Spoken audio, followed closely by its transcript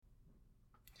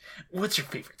What's your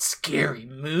favorite scary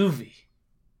movie?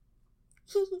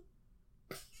 You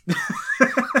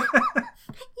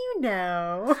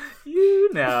know.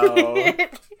 You know.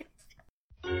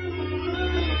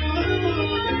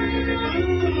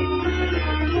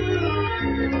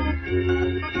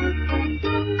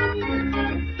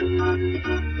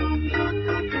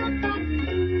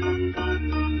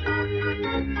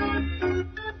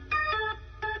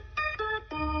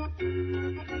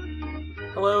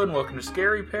 Hello and welcome to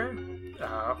Scary Pair,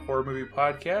 a horror movie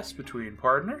podcast between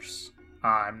partners.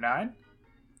 I'm Nine.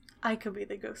 I could be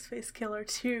the Ghostface Killer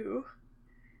too.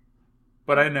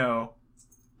 But I know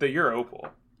that you're Opal.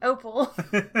 Opal.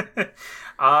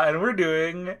 And we're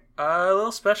doing a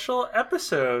little special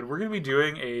episode. We're going to be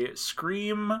doing a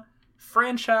Scream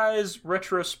franchise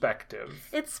retrospective.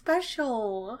 It's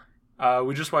special.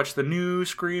 We just watched the new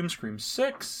Scream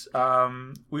 6.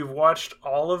 We've watched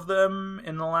all of them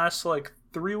in the last,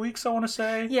 3 weeks, I want to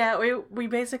say. Yeah, we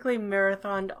basically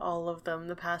marathoned all of them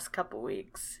the past couple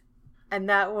weeks. And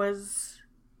that was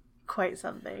quite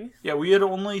something. Yeah, we had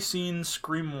only seen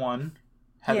Scream 1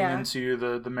 heading into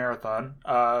the marathon.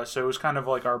 So it was kind of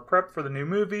like our prep for the new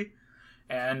movie.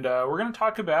 And we're going to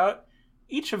talk about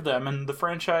each of them and the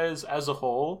franchise as a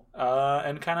whole,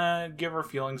 and kind of give our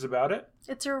feelings about it.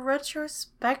 It's a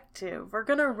retrospective. We're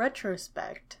going to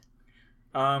retrospect.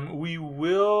 We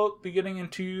will be getting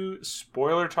into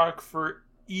spoiler talk for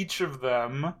each of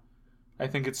them. I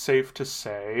think it's safe to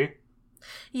say.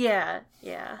 Yeah.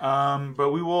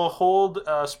 But we will hold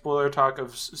spoiler talk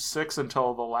of 6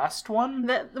 until the last one.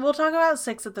 We'll talk about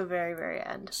 6 at the very, very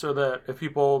end. So that if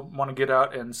people want to get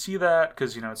out and see that,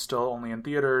 because, it's still only in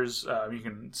theaters, you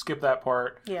can skip that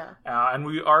part. Yeah. And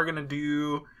we are going to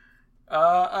do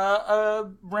a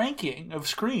ranking of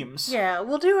Screams. Yeah,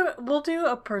 we'll do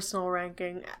a personal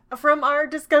ranking. From our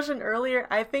discussion earlier,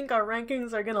 I think our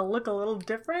rankings are going to look a little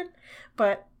different,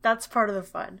 but that's part of the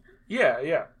fun.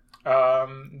 Yeah.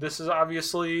 This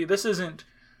isn't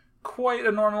quite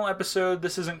a normal episode.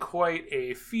 This isn't quite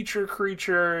a feature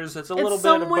creatures. It's a little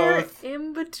bit of both.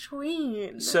 In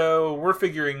between. So we're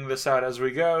figuring this out as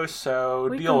we go, so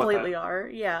we deal with it. We completely are,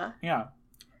 yeah. Yeah.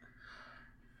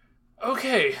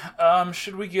 Okay,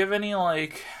 should we give any,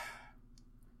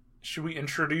 should we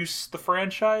introduce the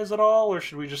franchise at all, or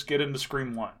should we just get into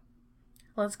Scream 1?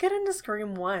 Let's get into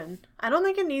Scream 1. I don't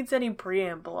think it needs any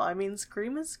preamble. I mean,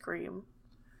 Scream is Scream.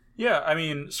 Yeah, I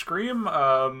mean, Scream,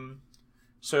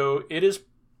 so it is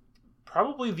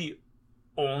probably the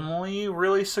only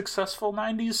really successful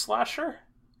 90s slasher.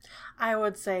 I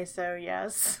would say so,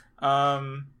 yes.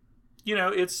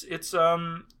 It's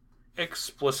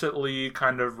explicitly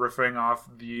kind of riffing off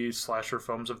the slasher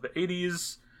films of the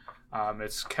 80s.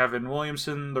 It's Kevin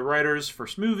Williamson, the writer's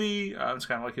first movie. It's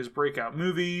kind of like his breakout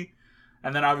movie.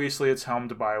 And then obviously it's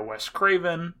helmed by Wes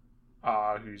Craven,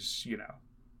 who's,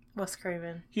 Wes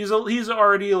Craven. He's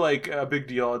already a big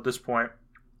deal at this point.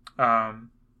 I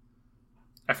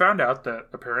found out that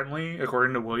apparently,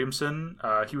 according to Williamson,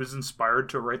 he was inspired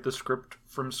to write the script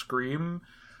from Scream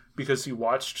because he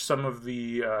watched some of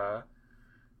the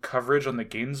coverage on the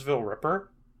Gainesville Ripper,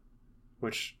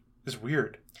 which is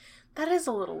weird. That is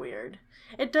a little weird.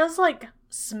 It does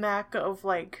smack of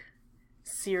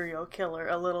serial killer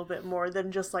a little bit more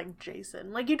than just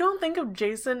Jason. You don't think of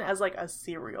Jason as a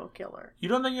serial killer. You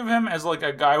don't think of him as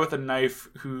a guy with a knife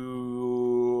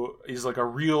who is a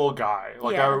real guy.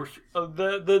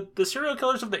 The serial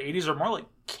killers of the 80s are more like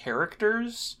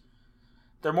characters.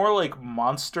 They're more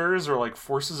monsters or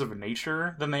forces of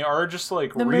nature than they are just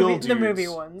real dudes. The movie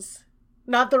ones.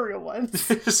 Not the real ones.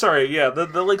 Sorry, yeah.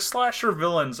 The slasher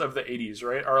villains of the 80s,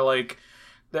 right, are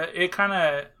that it kind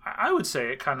of, I would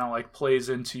say it kind of plays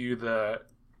into the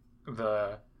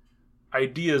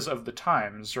ideas of the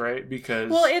times, right? Because,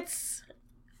 well, it's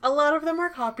a lot of them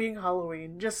are copying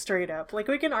Halloween, just straight up.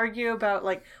 We can argue about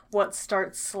what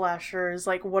starts slashers,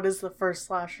 what is the first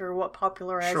slasher, what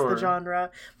popularized the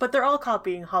genre, but they're all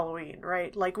copying Halloween,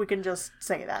 right? We can just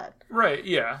say that, right?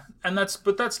 Yeah, and that's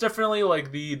definitely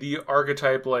the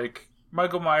archetype.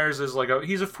 Michael Myers is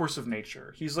he's a force of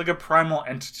nature. He's a primal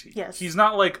entity. Yes. He's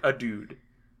not a dude,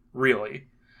 really.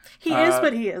 He is,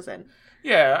 but he isn't.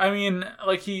 Yeah, I mean,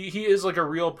 he is a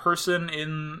real person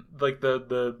in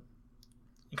the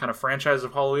kind of franchise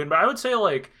of Halloween. But I would say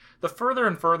the further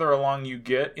and further along you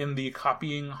get in the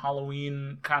copying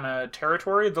Halloween kind of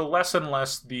territory, the less and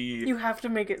less you have to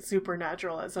make it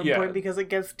supernatural at some point because it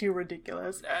gets too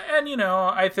ridiculous. And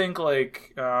I think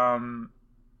Nightmare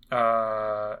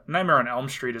on Elm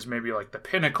Street is maybe the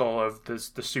pinnacle of the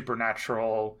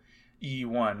supernatural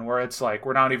E1, where it's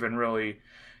we're not even really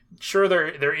sure,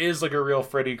 there is like a real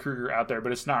Freddy Krueger out there,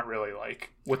 but it's not really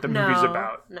like what the movie's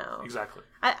about. No. Exactly.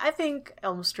 I think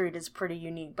Elm Street is pretty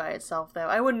unique by itself, though.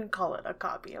 I wouldn't call it a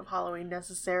copy of Halloween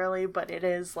necessarily, but it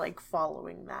is like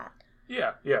following that.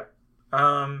 Yeah.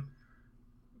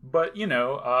 But in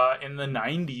the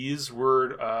 90s,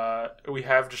 we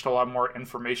have just a lot more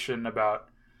information about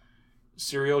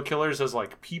serial killers as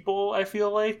like people, I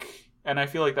feel like. And I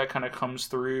feel like that kind of comes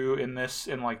through in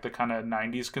like the kind of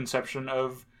 90s conception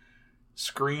of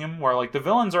Scream, where like the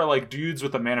villains are like dudes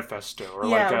with a manifesto, or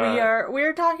we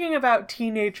are talking about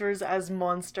teenagers as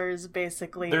monsters,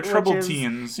 basically. They're troubled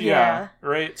teens, yeah,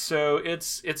 right. So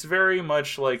it's very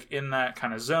much like in that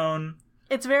kind of zone.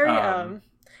 It's very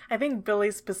I think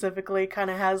Billy specifically kind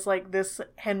of has like this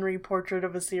Henry portrait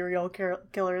of a serial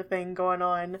killer thing going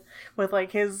on with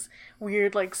like his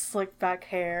weird like slick back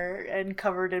hair and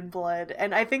covered in blood.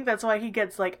 And I think that's why he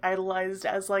gets like idolized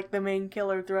as like the main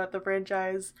killer throughout the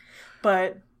franchise.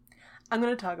 But I'm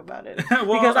going to talk about it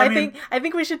because I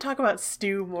think we should talk about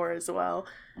Stu more as well.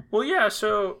 Well, yeah,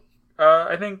 so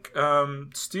I think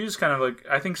Stu's kind of like...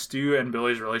 I think Stu and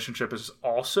Billy's relationship is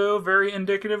also very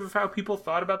indicative of how people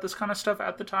thought about this kind of stuff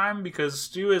at the time, because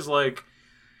Stu is like...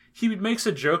 He makes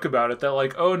a joke about it that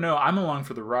like, oh no, I'm along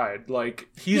for the ride. Like,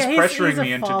 he's pressuring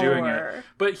me into doing it.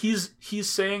 But he's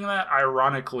saying that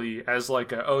ironically as like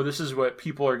this is what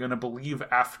people are going to believe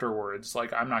afterwards.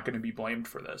 Like, I'm not going to be blamed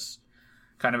for this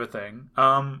kind of a thing.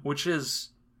 Which is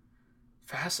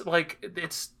fast. Like,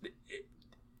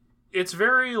 it's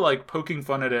very, like, poking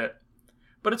fun at it.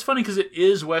 But it's funny because it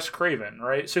is Wes Craven,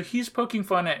 right? So he's poking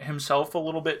fun at himself a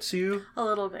little bit, too. A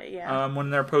little bit, yeah. When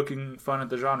they're poking fun at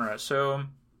the genre. So,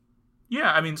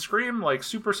 yeah, I mean, Scream, like,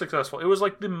 super successful. It was,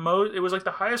 like,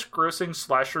 the highest grossing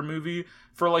slasher movie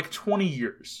for, like, 20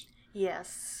 years.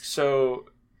 Yes. So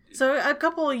a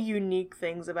couple of unique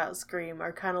things about Scream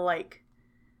are kind of, like,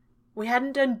 we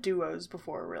hadn't done duos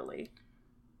before, really.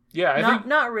 Yeah, I think...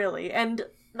 Not really, and...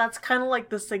 That's kind of like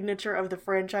the signature of the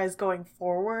franchise going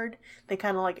forward. They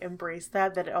kind of like embrace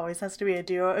that it always has to be a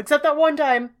duo, except that one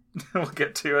time. We'll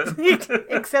get to it.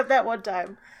 Except that one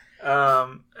time.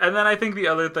 And then I think the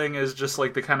other thing is just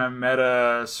like the kind of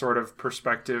meta sort of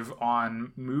perspective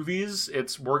on movies.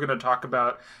 We're going to talk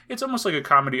about, it's almost like a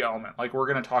comedy element. Like we're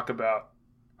going to talk about...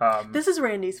 This is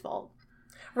Randy's fault.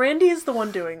 Randy is the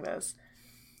one doing this.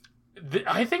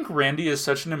 I think Randy is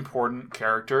such an important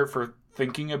character for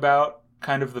thinking about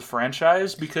kind of the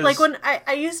franchise, because like when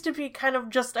I used to be kind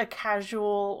of just a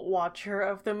casual watcher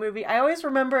of the movie, I always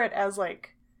remember it as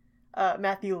like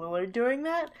Matthew Lillard doing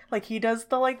that, like he does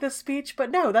the speech,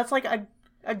 but no, that's like a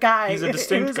guy. He's a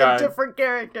distinct who's guy. A different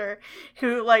character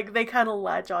who like they kind of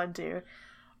latch onto.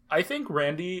 I think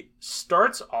Randy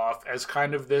starts off as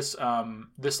kind of this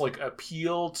like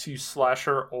appeal to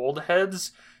slasher old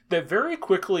heads that very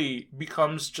quickly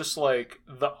becomes just like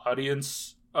the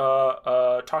audience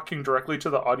talking directly to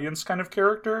the audience kind of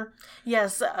character.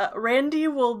 Yes, Randy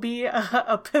will be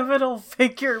a pivotal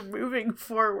figure moving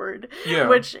forward, yeah.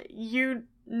 Which you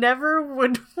never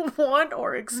would want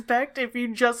or expect if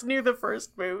you just knew the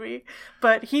first movie.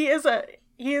 But he is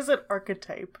an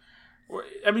archetype.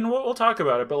 I mean, we'll talk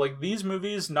about it, but like these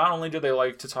movies, not only do they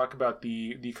like to talk about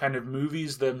the kind of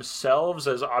movies themselves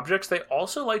as objects, they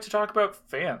also like to talk about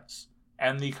fans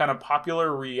and the kind of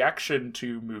popular reaction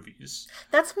to movies.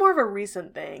 That's more of a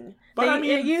recent thing. But I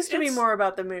mean, it used to be more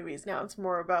about the movies. Now it's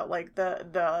more about like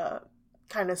the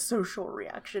kind of social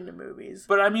reaction to movies.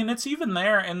 But I mean, it's even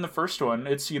there in the first one.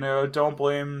 It's, don't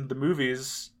blame the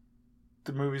movies.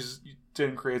 The movies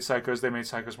didn't create psychos; they made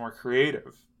psychos more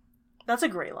creative. That's a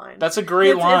great line. That's a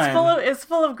great line. It's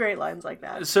full of great lines like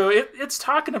that. So it's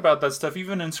talking about that stuff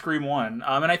even in Scream 1.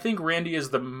 And I think Randy is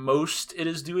the most it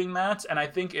is doing that. And I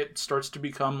think it starts to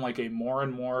become like a more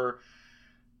and more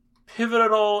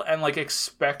pivotal and like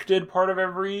expected part of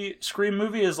every Scream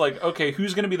movie is like, okay,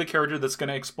 who's going to be the character that's going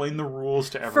to explain the rules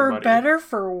to everybody? For better,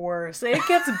 for worse. It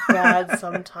gets bad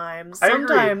sometimes.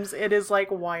 Sometimes it is like,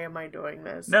 why am I doing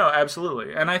this? No,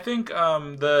 absolutely. And I think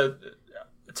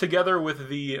together with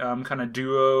the kind of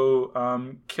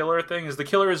duo killer thing is the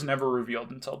killer is never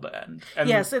revealed until the end. And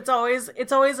yes, it's always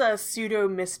a pseudo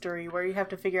mystery where you have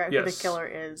to figure out who the killer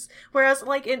is. Whereas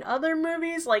like in other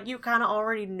movies, like you kind of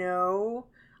already know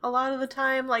a lot of the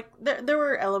time. Like there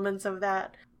were elements of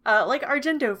that. Like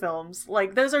Argento films,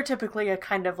 like those are typically a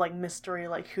kind of like mystery,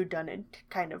 like whodunit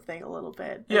kind of thing a little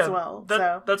bit as well.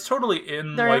 That's totally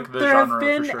in the genre. There have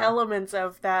been elements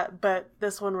of that, but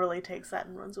this one really takes that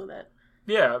and runs with it.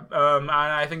 Yeah, and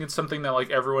I think it's something that, like,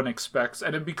 everyone expects,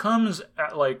 and it becomes,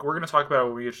 like, we're going to talk about it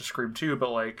when we get to Scream 2, but,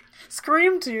 like...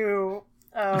 Scream 2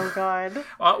 Oh, God.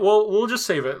 Well, we'll just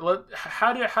save it.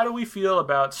 How do we feel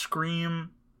about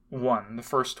Scream 1, the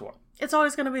first one? It's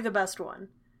always going to be the best one.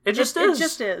 It just is. It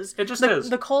just is. It just is.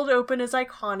 The cold open is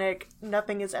iconic.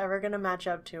 Nothing is ever going to match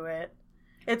up to it.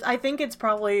 I think it's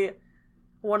probably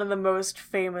one of the most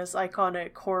famous,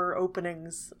 iconic horror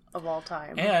openings of all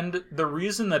time. And the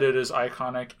reason that it is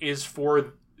iconic is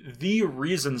for the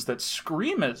reasons that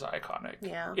Scream is iconic.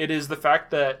 Yeah. It is the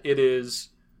fact that it is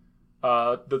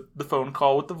the phone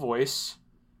call with the voice.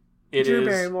 Drew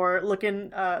Barrymore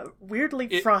looking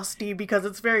weirdly frosty because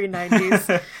it's very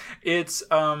 90s. It's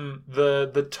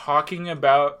the talking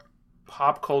about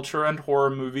pop culture and horror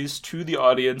movies to the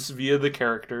audience via the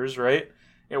characters, right?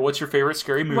 What's your favorite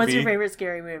scary movie? What's your favorite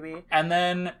scary movie? And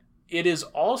then it is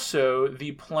also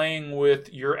the playing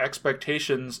with your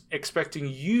expectations, expecting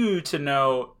you to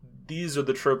know these are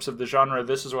the tropes of the genre.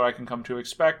 This is what I can come to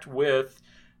expect with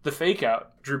the fake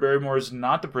out. Drew Barrymore is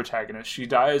not the protagonist. She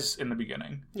dies in the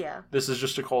beginning. Yeah. This is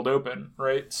just a cold open,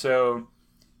 right? So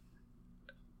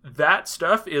that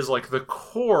stuff is like the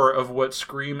core of what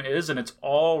Scream is, and it's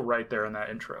all right there in that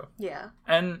intro. Yeah.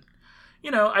 And,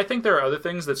 I think there are other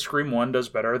things that Scream 1 does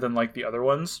better than like the other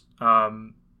ones.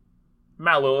 Matt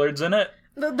Lillard's in it.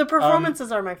 The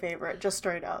performances are my favorite, just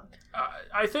straight up.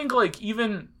 I think like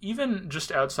even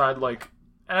just outside like,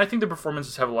 and I think the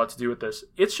performances have a lot to do with this.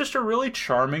 It's just a really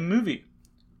charming movie.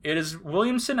 It is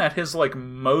Williamson at his like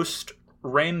most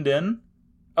reined in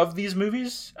of these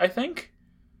movies, I think.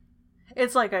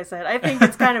 It's like I said, I think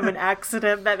it's kind of an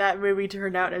accident that movie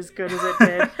turned out as good as it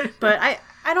did. But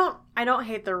I don't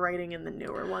hate the writing in the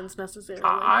newer ones necessarily.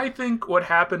 I think what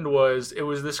happened was it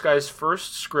was this guy's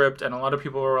first script, and a lot of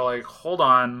people were like, hold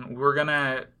on, we're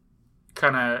not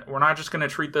just gonna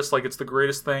treat this like it's the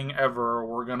greatest thing ever.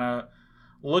 We're gonna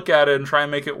look at it and try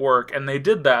and make it work. And they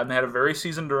did that, and they had a very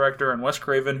seasoned director in Wes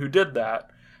Craven who did that.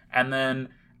 And then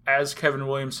as Kevin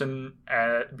Williamson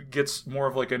gets more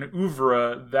of like an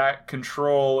oeuvre, that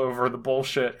control over the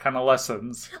bullshit kind of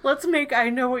lessens. Let's make I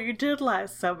Know What You Did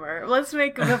Last Summer. Let's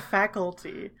make The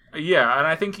Faculty. Yeah, and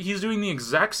I think he's doing the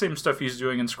exact same stuff he's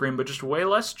doing in Scream, but just way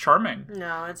less charming.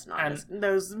 No, it's not.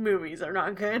 Those movies are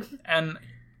not good. And,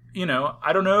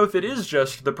 I don't know if it is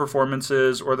just the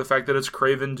performances or the fact that it's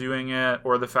Craven doing it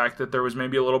or the fact that there was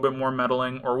maybe a little bit more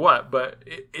meddling or what, but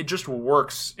it just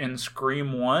works in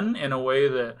Scream 1 in a way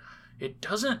that it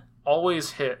doesn't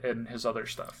always hit in his other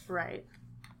stuff. Right.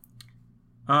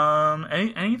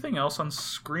 Anything else on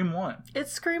Scream 1?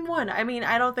 It's Scream 1. I mean,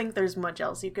 I don't think there's much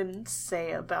else you can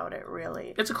say about it,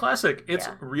 really. It's a classic. It's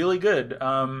really good.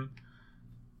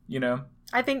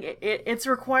 I think it's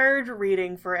required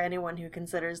reading for anyone who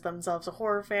considers themselves a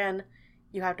horror fan.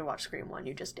 You have to watch Scream 1.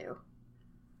 You just do.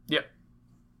 Yep.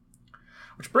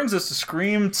 Which brings us to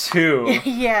Scream 2.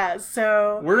 Yeah,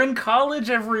 so... We're in college,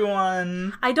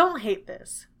 everyone! I don't hate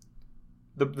this.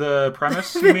 The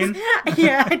premise, you mean?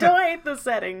 Yeah, I don't hate the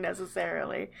setting,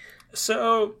 necessarily.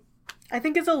 So... I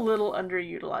think it's a little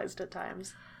underutilized at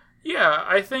times. Yeah,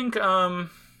 I think,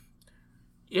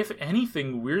 if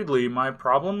anything, weirdly, my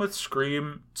problem with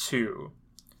Scream 2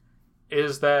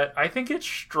 is that I think it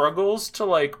struggles to,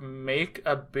 like, make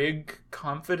a big,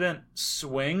 confident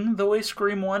swing the way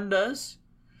Scream 1 does.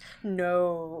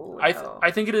 No.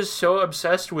 I think it is so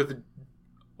obsessed with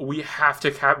we have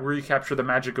to recapture the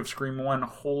magic of Scream 1.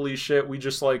 Holy shit, we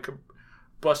just, like,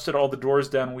 busted all the doors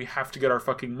down. We have to get our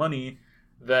fucking money.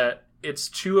 That it's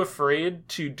too afraid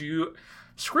to do...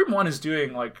 Scream 1 is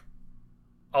doing, like,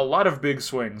 a lot of big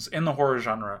swings in the horror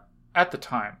genre at the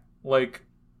time. Like,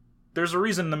 there's a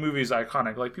reason the movie's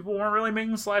iconic. Like, people weren't really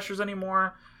making slashers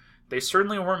anymore. They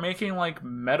certainly weren't making, like,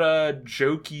 meta,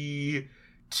 jokey,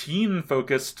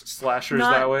 teen-focused slashers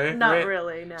that way. Not right?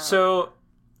 really, no. So,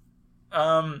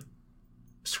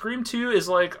 Scream 2 is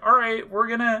like, alright, we're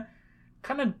gonna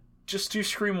kind of just do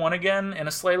Scream 1 again in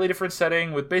a slightly different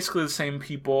setting with basically the same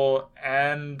people,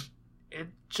 and it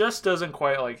just doesn't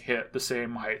quite, like, hit the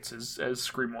same heights as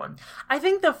Scream 1. I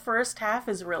think the first half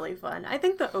is really fun. I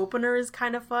think the opener is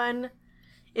kind of fun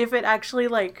if it actually,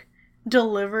 like,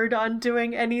 delivered on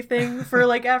doing anything for,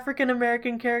 like,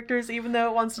 African-American characters, even though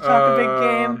it wants to talk a big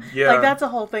game. Yeah. Like, that's a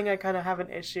whole thing I kind of have an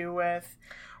issue with.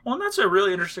 Well, and that's a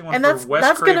really interesting one and for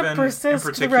Wes Craven in particular. That's going to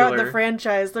persist throughout the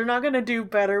franchise. They're not going to do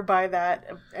better by that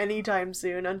anytime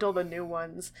soon until the new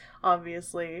ones,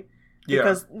 obviously.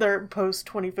 Because they're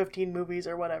post-2015 movies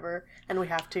or whatever, and we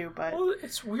have to, but... Well,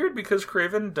 it's weird because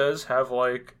Craven does have,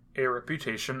 like, a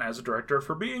reputation as a director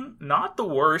for being not the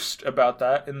worst about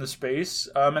that in the space.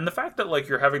 And the fact that, like,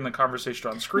 you're having the conversation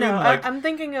on screen... No, like... I'm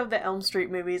thinking of the Elm Street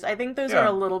movies. I think those are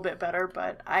a little bit better,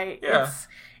 but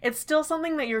it's still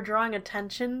something that you're drawing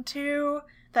attention to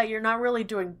that you're not really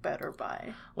doing better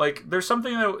by. Like, there's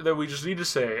something that we just need to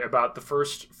say about the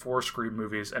first 4 Scream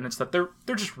movies, and it's that they're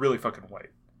just really fucking white.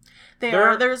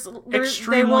 They're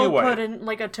they will white. Put in,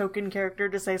 like, a token character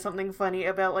to say something funny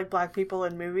about, like, black people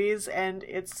in movies, and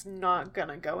it's not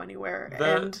gonna go anywhere.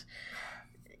 And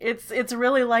it's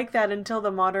really like that until the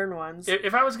modern ones.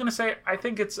 If I was gonna say, I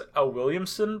think it's a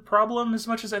Williamson problem as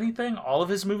much as anything. All of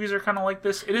his movies are kind of like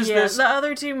this. It is this. The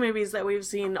other 2 movies that we've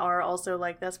seen are also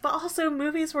like this, but also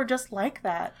movies were just like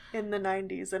that in the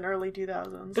 90s and early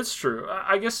 2000s. It's true.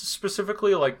 I guess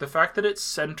specifically, like, the fact that it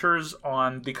centers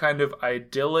on the kind of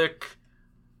idyllic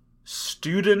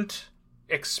student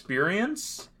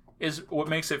experience is what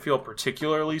makes it feel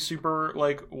particularly super,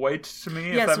 like, white to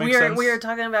me, if that makes sense. Yes, we are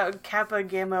talking about Kappa,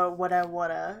 Gamma,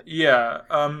 wada. Yeah,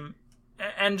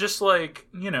 and just, like,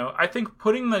 you know, I think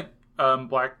putting the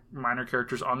black minor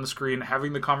characters on the screen,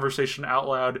 having the conversation out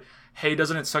loud, hey,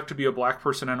 doesn't it suck to be a black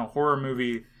person in a horror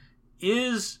movie,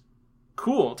 is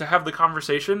cool to have the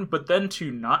conversation, but then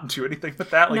to not do anything with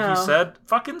that, like you said,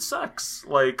 fucking sucks.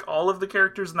 Like, all of the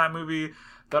characters in that movie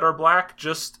that are black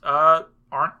just,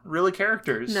 aren't really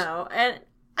characters. No, and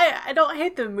I don't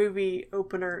hate the movie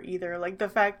opener either. Like, the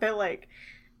fact that, like,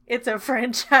 it's a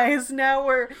franchise now.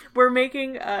 We're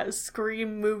making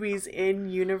Scream movies in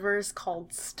universe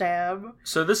called Stab.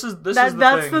 So that's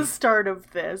the start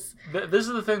of this. This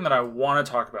is the thing that I want to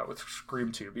talk about with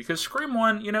Scream 2, because Scream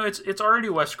 1, you know, it's already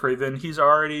Wes Craven. He's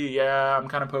already, I'm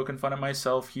kind of poking fun at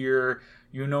myself here.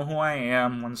 You know who I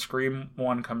am when Scream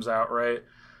 1 comes out, right?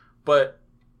 But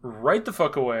right the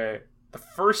fuck away, the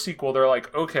first sequel, they're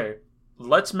like, okay,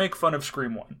 let's make fun of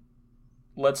Scream 1.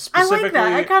 Let's specifically... I like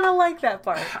that. I kind of like that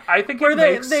part. I think it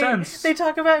makes sense. They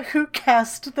talk about who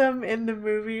cast them in the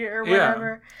movie or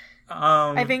whatever.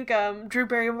 Yeah. I think Drew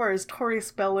Barrymore is Tori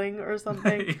Spelling or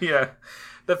something. Yeah.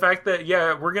 The fact that,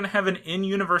 we're going to have an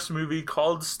in-universe movie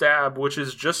called Stab, which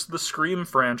is just the Scream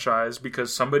franchise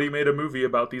because somebody made a movie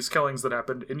about these killings that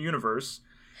happened in-universe.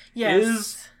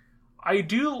 Yes. I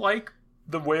do like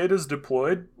the way it is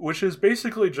deployed, which is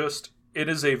basically just, it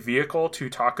is a vehicle to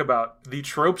talk about the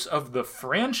tropes of the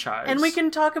franchise. And we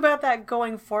can talk about that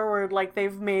going forward, like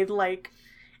they've made like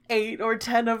 8 or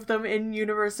 10 of them in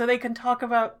universe, so they can talk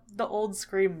about the old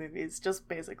Scream movies, just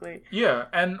basically. Yeah,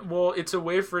 and well, it's a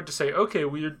way for it to say, okay,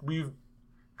 we've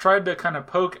tried to kind of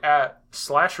poke at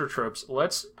slasher tropes.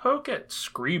 Let's poke at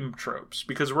Scream tropes,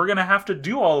 because we're going to have to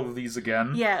do all of these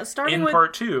again. Yeah, starting with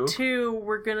part 2.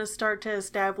 We're going to start to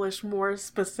establish more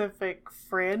specific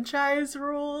franchise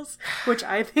rules, which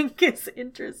I think is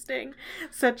interesting,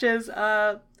 such as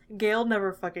Gail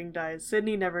never fucking dies,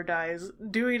 Sydney never dies,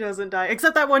 Dewey doesn't die,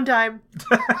 except that one time.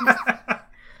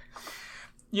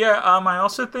 Yeah, I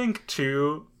also think,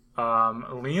 too,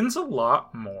 leans a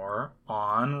lot more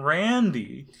on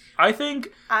Randy. I think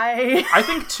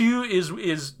 2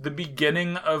 is the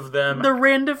beginning of them, the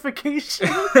randification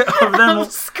of them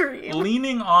of Scream,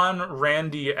 leaning on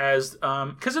Randy as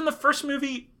because in the first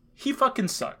movie he fucking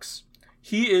sucks.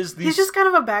 He's just kind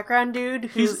of a background dude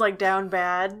who's like down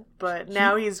bad, but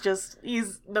now he's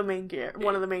the main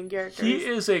one of the main characters. He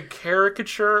is a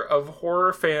caricature of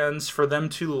horror fans for them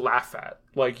to laugh at.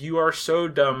 Like, you are so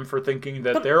dumb for thinking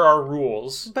that there are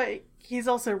rules. But he's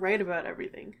also right about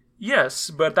everything.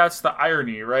 Yes, but that's the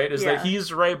irony, right? Is that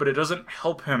he's right, but it doesn't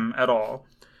help him at all.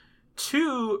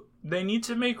 2, they need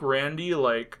to make Randy,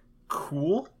 like,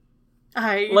 cool.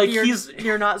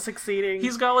 You're not succeeding.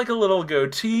 He's got like a little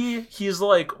goatee. He's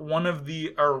like one of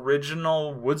the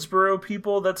original Woodsboro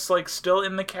people that's like still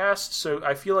in the cast, so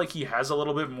I feel like he has a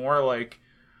little bit more like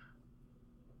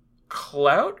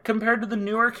clout compared to the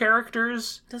newer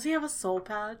characters. Does he have a soul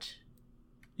patch?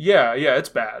 Yeah, it's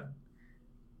bad.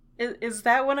 Is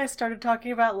that when I started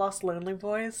talking about Lost Lonely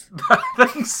Boys? I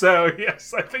think so,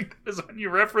 yes. I think that is when you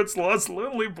reference Lost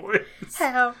Lonely Boys.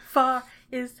 How far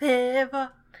is heaven?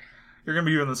 You're going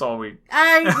to be doing this all week.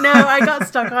 I know, I got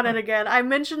stuck on it again. I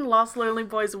mentioned Lost Lonely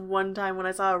Boys one time when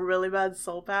I saw a really bad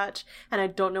soul patch, and I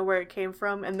don't know where it came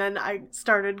from, and then I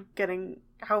started getting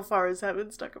How Far Is Heaven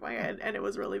stuck in my head, and it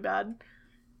was really bad.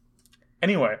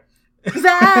 Anyway.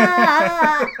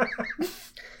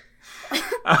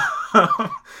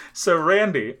 So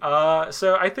Randy.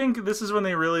 So I think this is when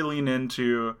they really lean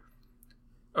into,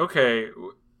 okay,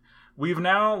 we've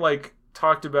now, like,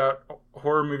 talked about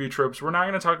horror movie tropes. We're now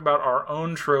going to talk about our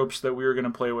own tropes that we are going to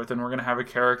play with, and we're going to have a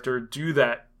character do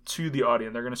that to the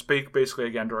audience. They're going to speak basically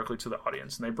again directly to the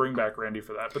audience, and they bring back Randy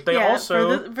for that. But they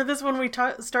also for this one we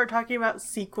start talking about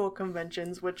sequel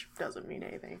conventions, which doesn't mean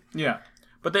anything. Yeah,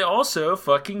 but they also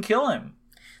fucking kill him.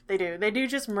 They do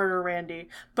just murder Randy,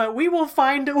 but we will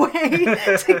find a way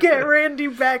to get Randy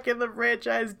back in the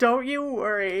franchise. Don't you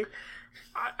worry.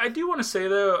 I do want to say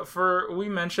though, we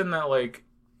mentioned that like,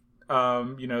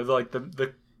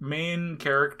 the main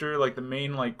character, like the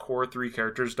main like core 3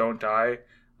 characters don't die,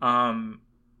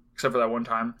 except for that one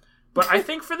time. But I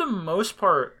think for the most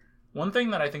part, one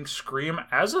thing that I think Scream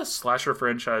as a slasher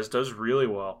franchise does really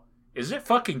well is it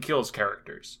fucking kills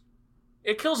characters.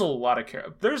 It kills a lot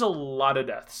of there's a lot of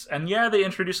deaths, and yeah, they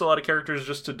introduce a lot of characters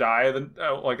just to die,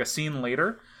 like a scene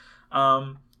later.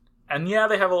 And yeah,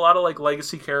 they have a lot of like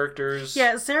legacy characters.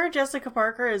 Yeah, Sarah Jessica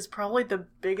Parker is probably the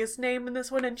biggest name in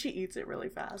this one, and she eats it really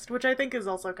fast, which I think is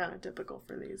also kind of typical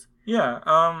for these. Yeah,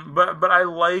 but I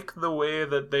like the way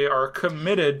that they are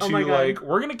committed to like,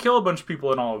 we're gonna kill a bunch of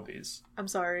people in all of these. I'm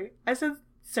sorry, I said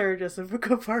Sarah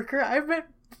Jessica Parker. I meant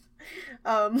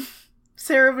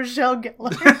Sarah Michelle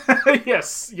Gellar.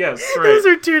 yes, right. Those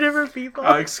are 2 different people.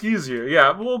 Excuse you.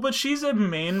 Yeah, well, but she's a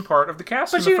main part of the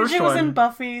cast in the first one. But she was in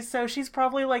Buffy, so she's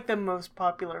probably like the most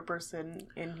popular person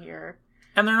in here.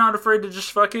 And they're not afraid to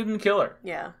just fucking kill her.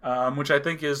 Yeah. Which I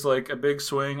think is like a big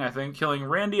swing. I think killing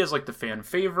Randy as like the fan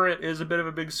favorite is a bit of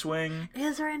a big swing.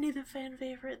 Is Randy the fan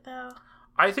favorite though?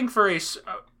 I think for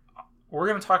we're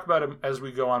going to talk about him as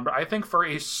we go on, but I think for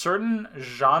a certain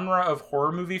genre of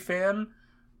horror movie fan,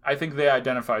 I think they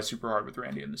identify super hard with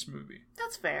Randy in this movie.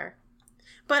 That's fair.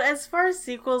 But as far as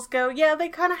sequels go, yeah, they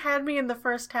kind of had me in the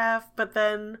first half, but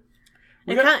then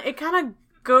it kind of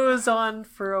goes on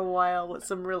for a while with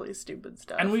some really stupid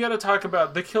stuff. And we got to talk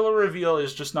about the killer reveal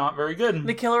is just not very good.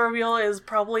 The killer reveal is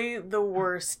probably the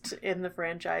worst in the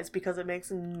franchise because it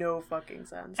makes no fucking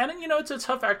sense. And, it's a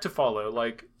tough act to follow.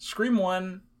 Like, Scream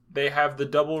 1, they have the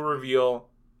double reveal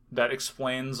that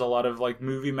explains a lot of, like,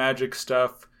 movie magic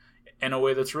stuff in a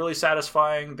way that's really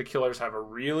satisfying. The killers have a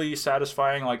really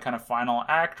satisfying, like, kind of final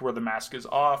act where the mask is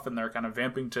off and they're kind of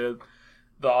vamping to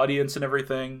the audience and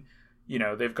everything.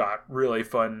 They've got really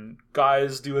fun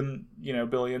guys doing,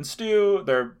 Billy and Stu.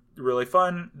 They're really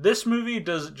fun. This movie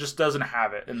just doesn't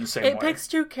have it in the same way. It picks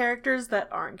 2 characters that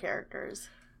aren't characters.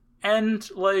 And,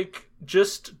 like,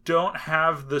 just don't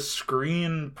have the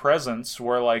screen presence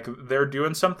where, like, they're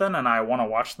doing something and I want to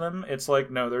watch them. It's like,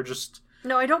 no, they're just...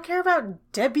 No, I don't care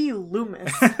about Debbie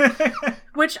Loomis.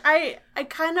 Which I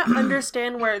kind of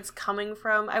understand where it's coming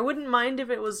from. I wouldn't mind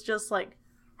if it was just, like,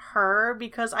 her,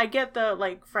 because I get the,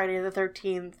 like, Friday the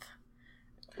 13th,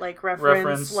 like,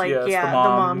 reference. Like, yes, the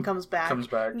mom comes back.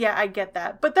 Yeah, I get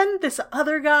that. But then this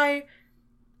other guy...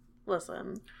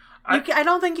 Listen... I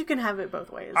don't think you can have it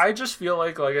both ways. I just feel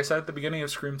like I said at the beginning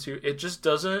of Scream 2, it just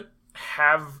doesn't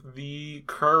have the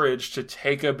courage to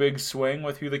take a big swing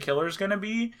with who the killer's gonna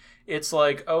be. It's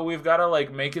like, oh, we've got to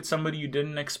like make it somebody you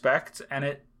didn't expect, and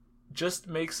it just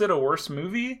makes it a worse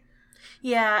movie.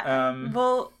 Yeah.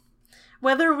 Well,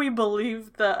 whether we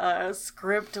believe the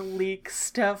script leak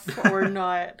stuff or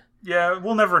not. Yeah,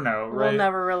 we'll never know, right? We'll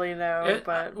never really know,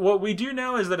 but... What we do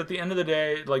know is that at the end of the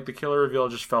day, like, the killer reveal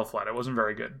just fell flat. It wasn't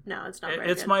very good. No, it's not very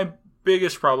good. It's my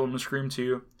biggest problem with Scream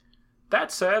 2.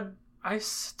 That said, I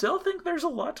still think there's a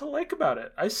lot to like about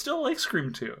it. I still like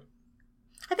Scream 2.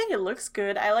 I think it looks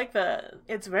good. I like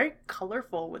it's very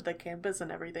colorful with the campus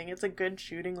and everything. It's a good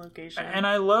shooting location. And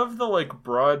I love the, like,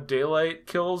 broad daylight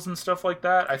kills and stuff like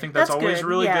that. I think that's always good.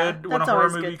 Really good when a horror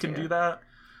movie can do that.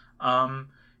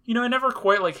 It never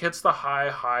quite, like, hits the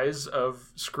highs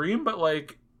of Scream, but,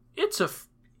 like, it's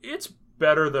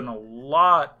better than a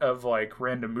lot of, like,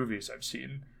 random movies I've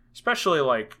seen. Especially,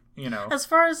 like, As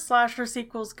far as slasher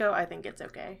sequels go, I think it's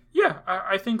okay. Yeah,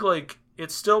 I think, like,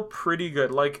 it's still pretty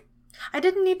good. Like... I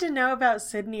didn't need to know about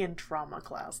Sydney in Trauma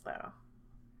Class, though.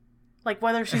 Like,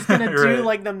 whether she's gonna right. do,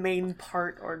 like, the main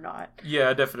part or not.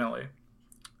 Yeah, definitely.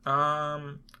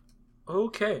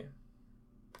 Okay.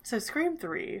 So, Scream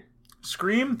 3.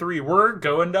 Scream 3, we're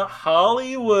going to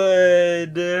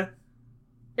Hollywood.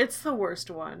 It's the worst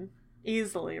one.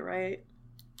 Easily, right?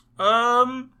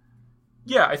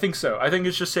 Yeah, I think so. I think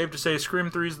it's just safe to say Scream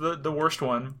 3 is the worst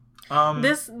one.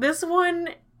 This one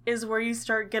is where you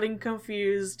start getting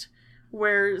confused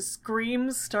where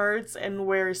Scream starts and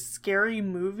where Scary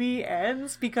Movie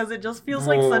ends, because it just feels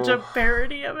like such a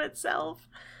parody of itself.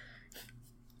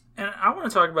 And I want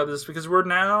to talk about this because we're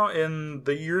now in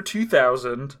the year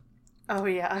 2000. Oh,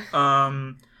 yeah.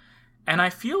 And I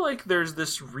feel like there's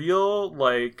this real,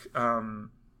 like, I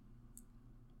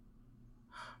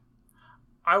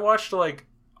watched, like,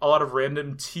 a lot of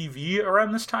random TV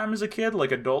around this time as a kid,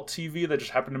 like adult TV that just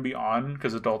happened to be on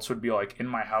because adults would be, like, in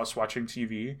my house watching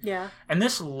TV. Yeah. And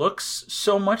this looks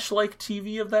so much like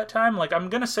TV of that time. Like, I'm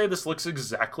gonna say this looks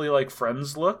exactly like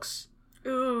Friends looks.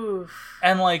 Ooh.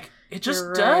 And, like, it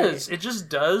just does. It just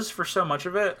does for so much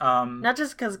of it. Not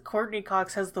just because Courtney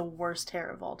Cox has the worst hair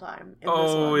of all time. In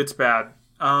this one. It's bad.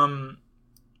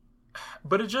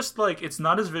 but it just, like, it's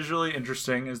not as visually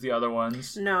interesting as the other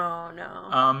ones.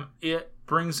 No. It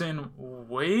brings in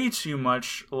way too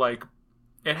much, like,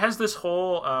 it has this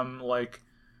whole, like,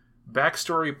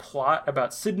 backstory plot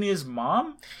about Sydney's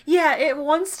mom. Yeah, it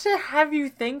wants to have you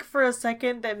think for a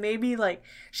second that maybe, like,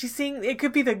 she's seeing, it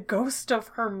could be the ghost of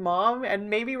her mom, and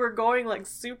maybe we're going, like,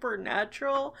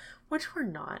 supernatural, which we're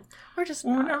not.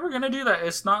 We're never gonna do that.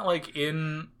 It's not, like,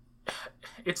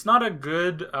 it's not a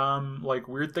good, like,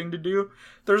 weird thing to do.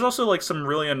 There's also, like, some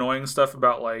really annoying stuff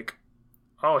about, like,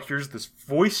 oh, here's this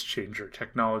voice changer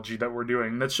technology that we're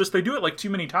doing. That's just, they do it, like,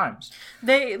 too many times.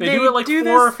 They do it, like, 4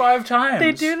 or 5 times.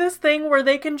 They do this thing where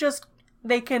they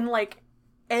can, like,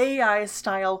 AI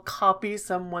style copy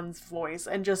someone's voice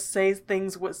and just say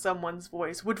things with someone's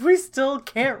voice, which we still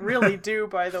can't really do,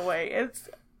 by the way. It's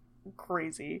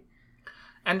crazy.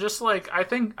 And just, like, I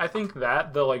think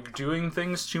that the, like, doing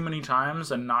things too many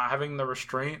times and not having the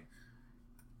restraint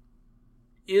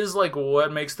is, like,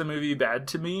 what makes the movie bad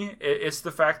to me. It's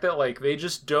the fact that, like, they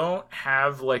just don't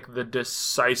have, like, the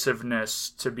decisiveness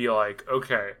to be like,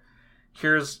 okay,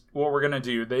 here's what we're gonna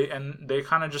do. They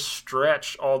kind of just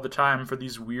stretch all the time for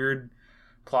these weird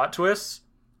plot twists.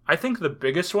 I think the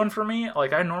biggest one for me,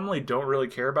 like, I normally don't really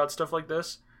care about stuff like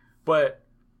this, but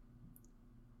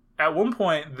at one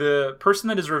point, the person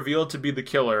that is revealed to be the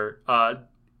killer,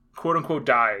 quote-unquote,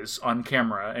 dies on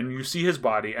camera, and you see his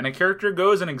body, and a character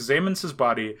goes and examines his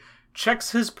body,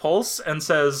 checks his pulse, and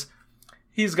says,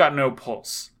 he's got no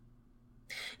pulse.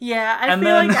 Yeah,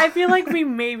 I feel like we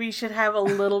maybe should have a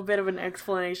little bit of an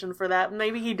explanation for that.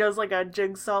 Maybe he does, like, a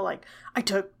jigsaw, like, I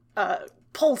took a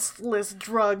pulseless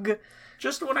drug.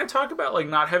 Just when I talk about, like,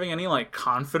 not having any, like,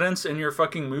 confidence in your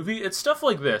fucking movie, it's stuff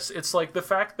like this. It's, like, the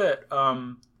fact that,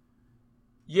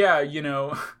 yeah, you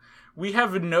know, we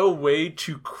have no way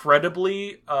to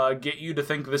credibly get you to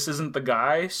think this isn't the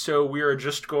guy, so we are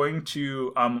just going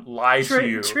to lie to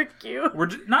you. Trick you. We're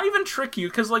not even trick you,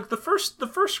 because, like, the first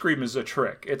Scream is a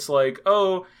trick. It's like,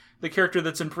 oh, the character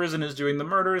that's in prison is doing the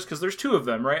murders, because there's 2 of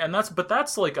them, right? And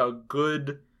that's like a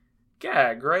good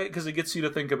gag, right? Because it gets you to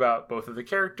think about both of the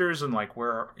characters and, like,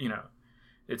 where, you know,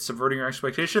 it's subverting your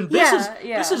expectation. This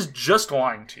is just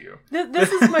lying to you.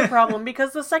 This is my problem,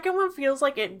 because the second one feels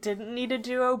like it didn't need a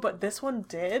duo, but this one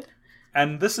did.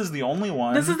 And this is the only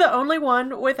one. This is the only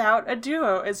one without a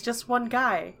duo. It's just one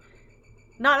guy.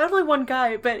 Not only one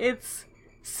guy, but it's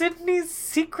Sydney's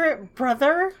secret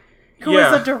brother, who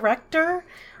is a director.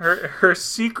 Her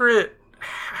secret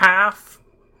half-brother,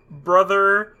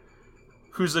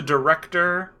 who's a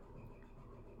director.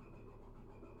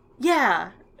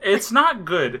 Yeah. It's not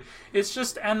good. It's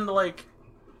just, and, like,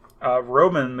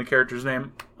 Roman, the character's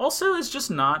name, also is just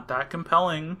not that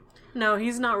compelling. No,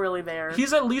 he's not really there.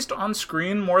 He's at least on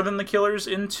screen more than the killers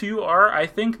in 2 are. I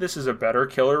think this is a better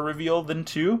killer reveal than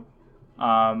 2.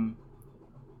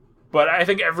 But I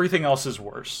think everything else is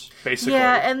worse, basically.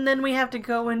 Yeah, and then we have to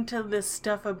go into this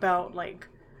stuff about, like,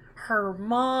 her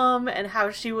mom and how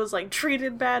she was, like,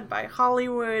 treated bad by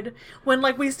Hollywood, when,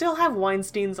 like, we still have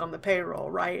Weinsteins on the payroll,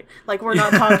 right? Like, we're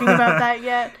not talking about that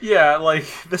yet. Yeah, like,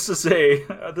 this is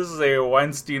a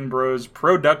Weinstein Bros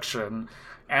production,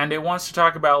 and it wants to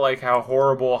talk about, like, how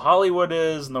horrible Hollywood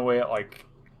is and the way it, like,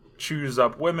 chews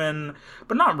up women,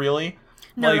 but not really.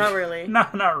 No, like, not really.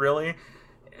 Not really.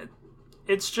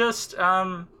 It's just,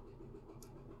 it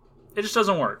just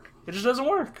doesn't work. It just doesn't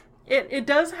work. It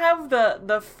does have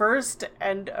the first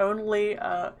and only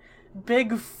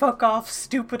big fuck off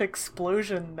stupid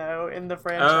explosion, though, in the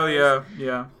franchise. Oh,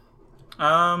 yeah.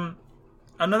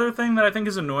 Another thing that I think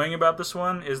is annoying about this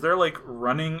one is they're, like,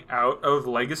 running out of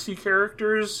legacy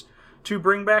characters to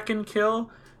bring back and kill.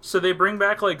 So they bring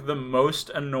back, like, the most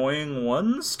annoying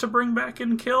ones to bring back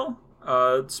and kill.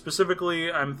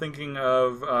 Specifically, I'm thinking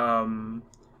of,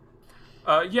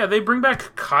 they bring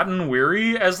back Cotton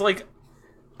Weary as, like,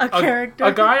 a character.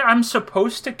 A guy I'm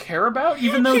supposed to care about,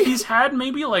 even though he's had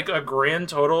maybe, like, a grand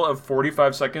total of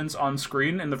 45 seconds on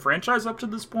screen in the franchise up to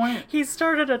this point. He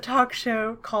started a talk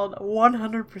show called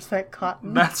 100%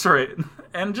 Cotton. That's right.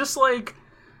 And just, like,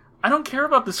 I don't care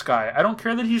about this guy. I don't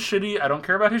care that he's shitty. I don't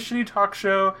care about his shitty talk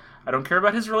show. I don't care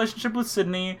about his relationship with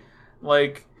Sydney.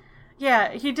 Like...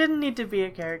 Yeah, he didn't need to be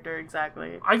a character,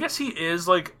 exactly. I guess he is,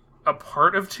 like, a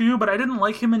part of 2, but I didn't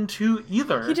like him in 2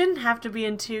 either. He didn't have to be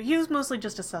in 2. He was mostly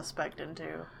just a suspect in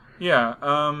 2.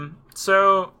 Yeah,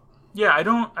 so, yeah, I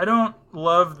don't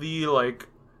love the, like,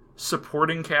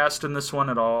 supporting cast in this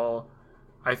one at all.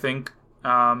 I think,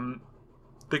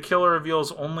 the killer reveal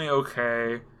is only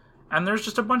okay, and there's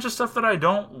just a bunch of stuff that I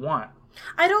don't want.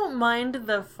 I don't mind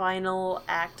the final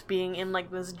act being in, like,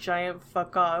 this giant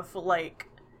fuck-off, like,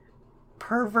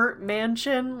 pervert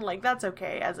mansion. Like, that's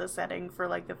okay as a setting for,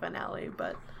 like, the finale,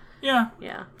 but... Yeah.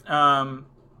 Yeah.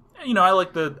 You know,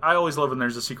 I always love when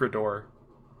there's a secret door.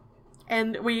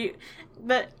 And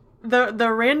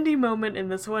the Randy moment in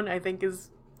this one, I think, is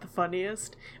the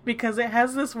funniest, because it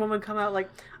has this woman come out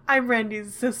like, I'm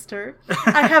Randy's sister.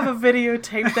 I have a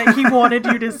videotape that he wanted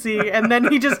you to see, and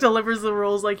then he just delivers the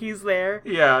rules like he's there.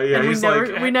 Yeah.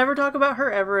 And we never talk about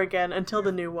her ever again until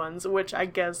the new ones, which I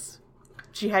guess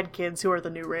she had kids who are the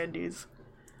new Randys.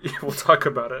 Yeah, we'll talk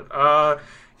about it.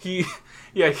 He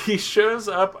shows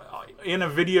up in a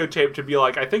videotape to be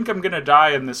like, I think I'm gonna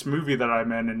die in this movie that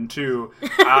I'm in two,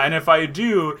 and if I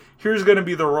do, here's gonna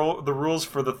be the rules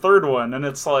for the third one, and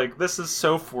it's like, this is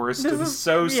so forced and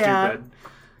so stupid.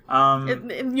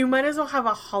 You might as well have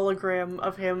a hologram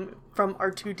of him from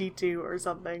R2-D2 or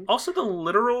something. Also, the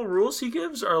literal rules he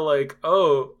gives are like,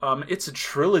 it's a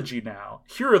trilogy now.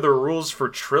 Here are the rules for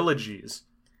trilogies.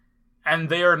 And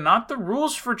they are not the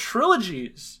rules for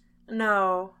trilogies.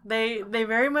 No, they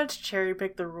very much cherry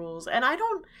pick the rules, and I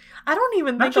don't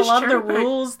even think a lot of the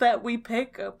rules that we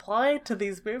pick apply to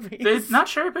these movies. They not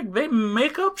cherry pick, they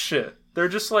make up shit. They're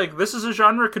just like, this is a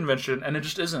genre convention, and it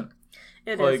just isn't.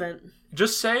 It isn't.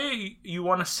 Just say you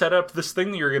want to set up this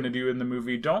thing that you're going to do in the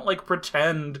movie. Don't like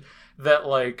pretend that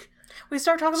like we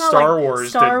start talking about Star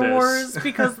Wars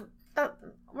because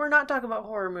we're not talking about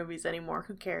horror movies anymore.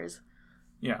 Who cares?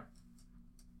 Yeah.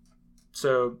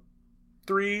 So,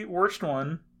 3, worst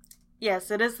one.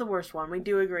 Yes, it is the worst one. We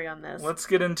do agree on this. Let's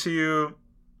get into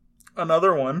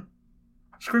another one.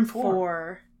 Scream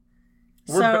 4.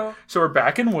 So we're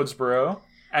back in Woodsboro,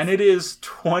 and it is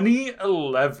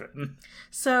 2011.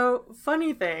 So,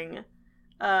 funny thing,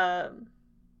 what's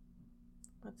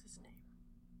his name?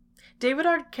 David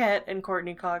Arquette and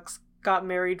Courtney Cox got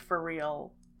married for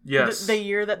real. Yes. The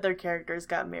year that their characters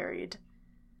got married.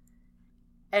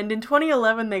 And in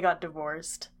 2011, they got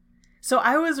divorced. So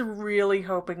I was really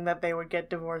hoping that they would get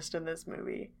divorced in this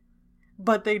movie.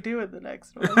 But they do in the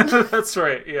next one. That's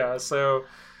right, yeah. So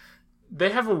they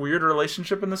have a weird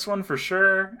relationship in this one for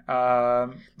sure.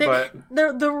 But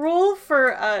the rule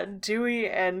for Dewey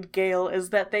and Gale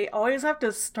is that they always have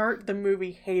to start the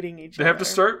movie hating each other. They have to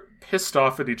start pissed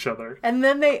off at each other. And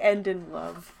then they end in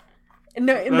love.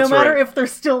 No matter if they're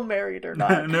still married or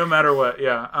not. No matter what,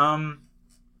 yeah.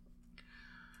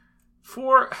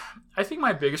 4, I think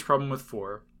my biggest problem with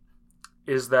 4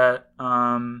 is that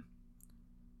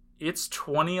it's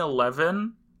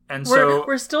 2011, and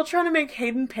we're still trying to make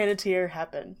Hayden Panettiere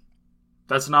happen.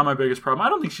 That's not my biggest problem. I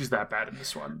don't think she's that bad in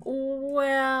this one.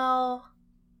 Well,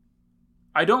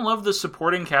 I don't love the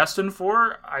supporting cast in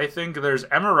 4. I think there's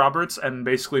Emma Roberts and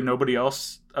basically nobody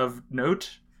else of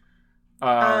note.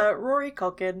 Rory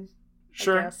Culkin.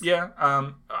 Sure, yeah.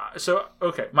 So,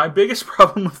 okay, my biggest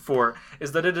problem with 4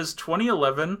 is that it is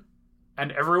 2011,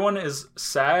 and everyone is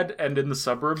sad and in the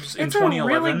suburbs in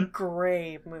 2011. It's a really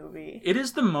gray movie. It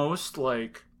is the most,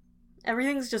 like...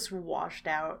 Everything's just washed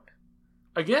out.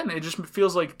 Again, it just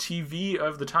feels like TV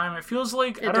of the time. It feels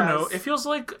like, I don't know, it feels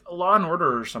like Law &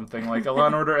 Order or something, like a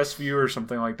Law & Order SVU or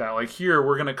something like that. Like, here,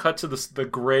 we're going to cut to the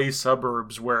gray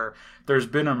suburbs where there's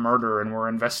been a murder and we're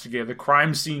investigating. The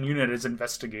crime scene unit is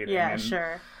investigating. Yeah,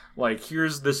 sure. Like,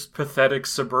 here's this pathetic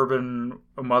suburban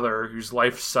mother whose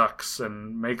life sucks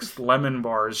and makes lemon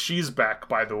bars. She's back,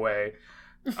 by the way.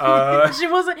 She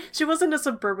wasn't a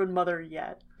suburban mother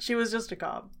yet. She was just a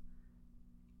cop.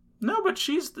 No, but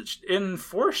in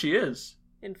 4 she is.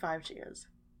 In 5 she is.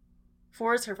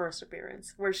 4 is her first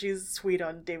appearance, where she's sweet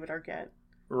on David Arquette.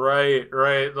 Right.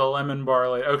 The lemon bar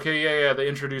lady. Okay, yeah. They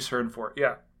introduce her in 4.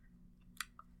 Yeah.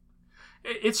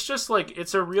 It's just like,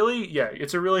 it's a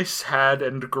really sad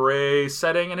and gray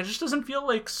setting, and it just doesn't feel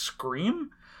like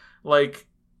Scream. Like,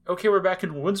 okay, we're back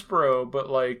in Woodsboro, but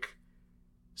like,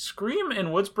 Scream in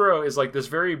Woodsboro is like this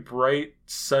very bright,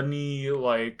 sunny,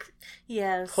 like,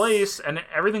 place, and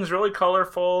everything's really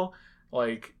colorful,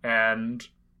 like, and,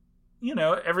 you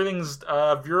know, everything's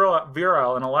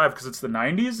virile and alive because it's the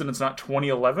 90s and it's not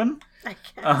 2011. I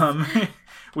guess.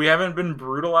 We haven't been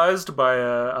brutalized by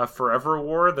a forever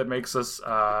war that makes us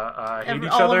hate each other.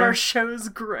 All of our shows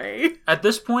gray. At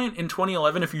this point in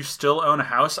 2011, if you still own a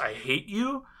house, I hate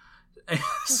you.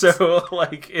 So,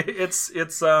 like, it's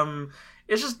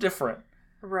just different.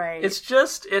 Right. It's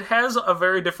just, it has a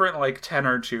very different, like,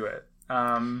 tenor to it.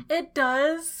 It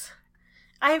does.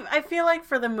 I feel like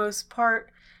for the most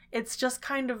part, it's just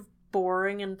kind of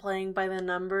boring and playing by the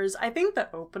numbers. I think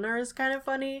the opener is kind of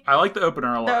funny. I like the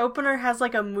opener a lot. The opener has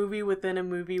like a movie within a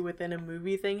movie within a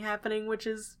movie thing happening, which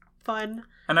is fun.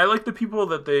 And I like the people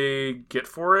that they get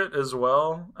for it as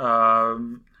well.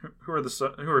 who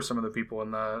are some of the people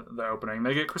in the opening?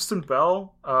 They get Kristen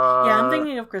Bell. Yeah, I'm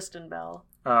thinking of Kristen Bell.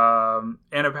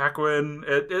 Anna Paquin.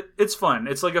 It's fun.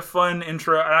 It's like a fun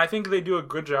intro, and I think they do a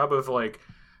good job of like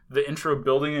the intro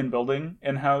building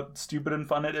and how stupid and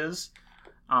fun it is.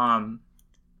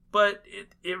 But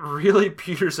it really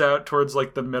peters out towards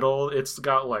like the middle. It's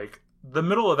got like the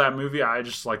middle of that movie I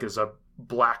just like is a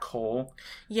black hole.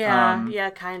 Yeah,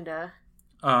 kinda.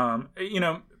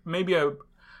 Maybe a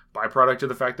byproduct of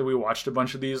the fact that we watched a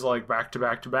bunch of these like back to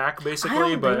back to back, basically.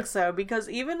 I don't think so, because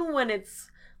even when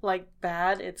it's like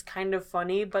bad, it's kind of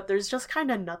funny, but there's just kind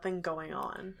of nothing going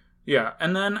on. Yeah,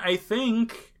 and then I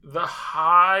think the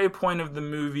high point of the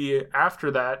movie after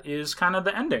that is kind of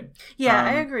the ending. Yeah,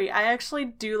 I agree. I actually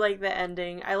do like the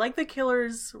ending. I like the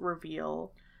killer's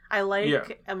reveal. I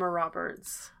like Emma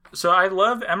Roberts. So I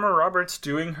love Emma Roberts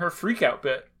doing her freak out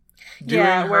bit.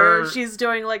 Where she's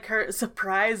doing like her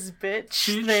surprise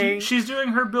bitch thing. She's doing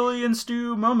her Billy and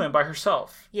Stu moment by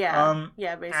herself. Yeah,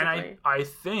 basically. And I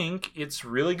think it's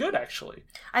really good, actually.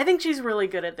 I think she's really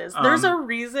good at this. There's a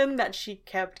reason that she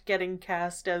kept getting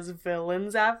cast as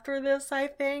villains after this, I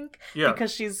think. Yeah.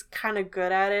 Because she's kind of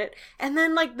good at it. And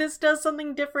then, like, this does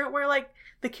something different where, like,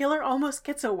 the killer almost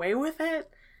gets away with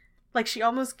it. Like, she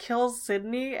almost kills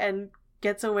Sydney and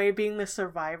gets away being the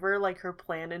survivor like her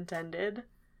plan intended.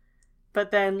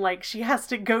 But then, like, she has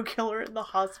to go kill her in the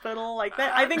hospital. Like,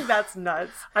 that, I think that's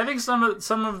nuts. I think some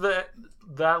of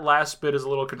that last bit is a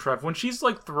little contrived. When she's,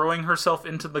 like, throwing herself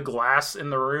into the glass in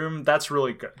the room, that's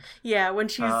really good. Yeah, when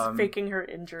she's faking her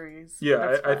injuries.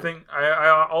 Yeah, I think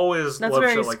I always love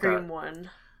shit like that. That's very Scream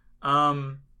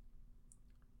 1.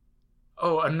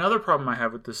 Another problem I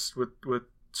have with this, with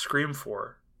Scream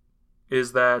 4,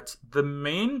 is that the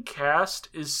main cast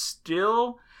is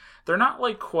still... They're not,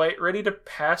 like, quite ready to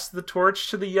pass the torch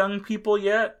to the young people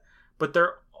yet, but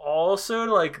they're also,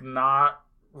 like, not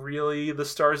really the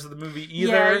stars of the movie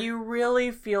either. Yeah, you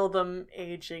really feel them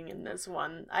aging in this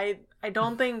one. I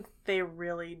don't think they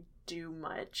really do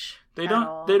much. They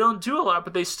don't do a lot,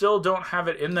 but they still don't have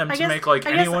it in them to make like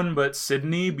anyone but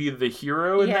Sydney be the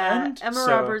hero in the end. Emma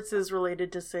Roberts is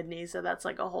related to Sydney, so that's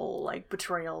like a whole like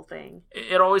betrayal thing.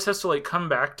 It always has to like come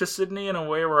back to Sydney in a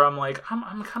way where I'm like,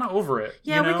 I'm kind of over it.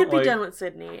 Yeah, we could be done with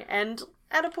Sydney, and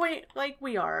at a point like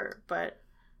we are, but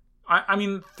I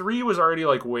mean, 3 was already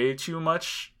like way too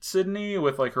much Sydney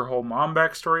with like her whole mom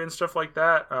backstory and stuff like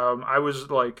that. I was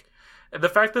like. The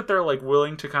fact that they're, like,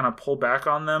 willing to kind of pull back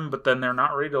on them, but then they're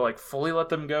not ready to, like, fully let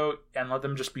them go and let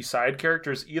them just be side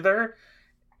characters either,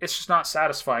 it's just not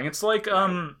satisfying. It's like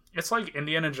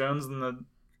Indiana Jones and the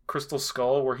Crystal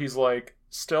Skull, where he's, like,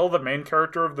 still the main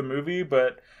character of the movie,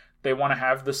 but they want to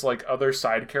have this, like, other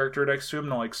side character next to him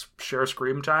to, like, share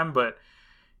screen time, but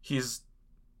he's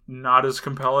not as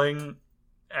compelling,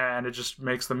 and it just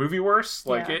makes the movie worse.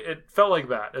 Like, it felt like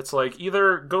that. It's, like,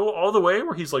 either go all the way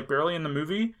where he's, like, barely in the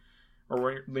movie, or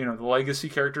where, you know, the legacy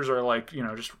characters are like, you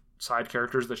know, just side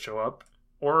characters that show up,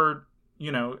 or,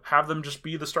 you know, have them just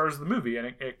be the stars of the movie,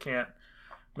 and it can't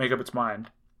make up its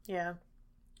mind. Yeah.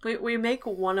 We make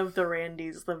one of the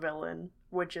Randys the villain,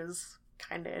 which is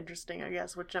kind of interesting, I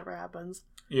guess, which never happens.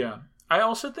 Yeah. I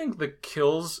also think the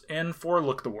kills in 4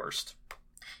 look the worst.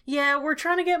 Yeah, we're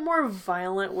trying to get more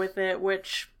violent with it,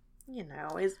 which... you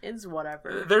know, is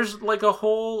whatever. There's, like, a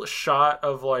whole shot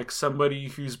of, like, somebody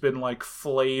who's been, like,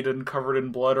 flayed and covered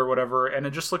in blood or whatever, and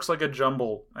it just looks like a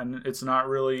jumble, and it's not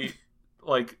really,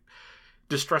 like,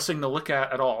 distressing to look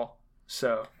at all.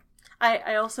 So.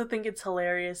 I also think it's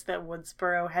hilarious that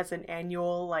Woodsboro has an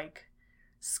annual, like,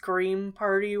 Scream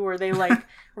party where they, like,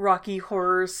 Rocky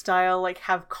Horror style, like,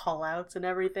 have call-outs and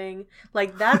everything.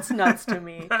 Like, that's nuts to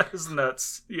me. That is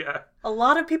nuts, yeah. A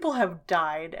lot of people have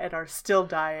died and are still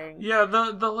dying. Yeah,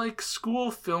 the like, school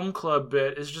film club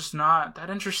bit is just not that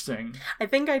interesting. I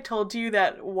think I told you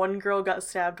that one girl got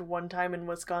stabbed one time in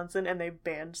Wisconsin and they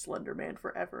banned Slender Man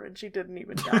forever and she didn't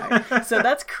even die. So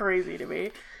that's crazy to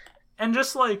me. And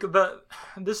just, like,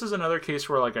 this is another case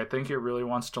where, like, I think it really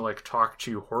wants to, like, talk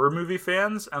to horror movie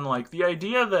fans. And, like, the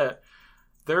idea that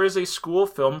there is a school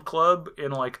film club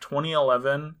in, like,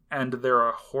 2011 and they're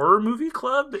a horror movie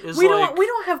club is, we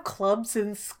don't have clubs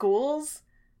in schools.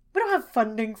 We don't have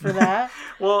funding for that.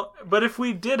 Well, but if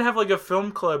we did have, like, a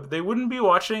film club, they wouldn't be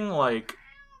watching, like,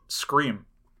 Scream.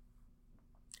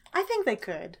 I think they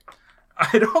could.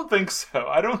 I don't think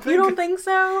so. You don't think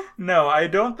so? No, I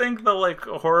don't think the, like,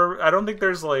 horror... I don't think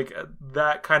there's, like,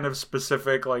 that kind of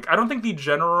specific, like... I don't think the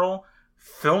general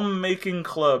filmmaking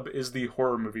club is the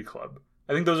horror movie club.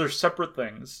 I think those are separate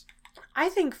things. I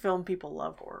think film people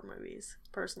love horror movies,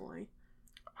 personally.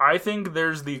 I think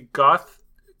there's the goth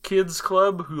kids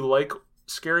club who like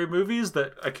scary movies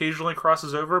that occasionally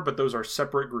crosses over, but those are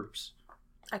separate groups.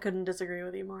 I couldn't disagree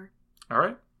with you more. All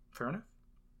right, fair enough.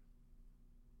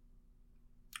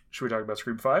 Should we talk about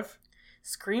Scream 5?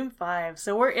 Scream 5.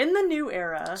 So we're in the new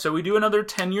era. So we do another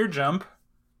 10-year jump.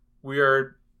 We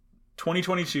are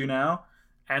 2022 now.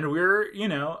 And we're,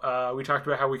 we talked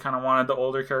about how we kind of wanted the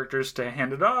older characters to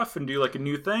hand it off and do like a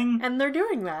new thing. And they're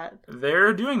doing that.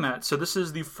 They're doing that. So this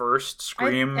is the first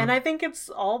Scream. And I think it's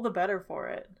all the better for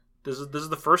it. This is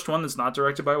the first one that's not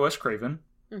directed by Wes Craven.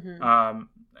 Mm-hmm.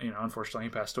 Unfortunately, he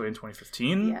passed away in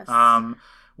 2015. Yes.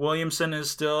 Williamson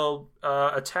is still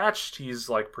attached. He's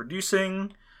like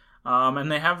producing.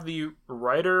 And they have the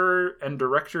writer and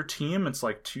director team. It's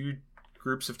like two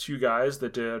groups of two guys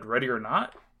that did Ready or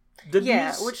Not.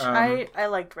 Which I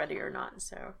liked Ready or Not,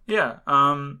 so. Yeah,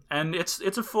 and it's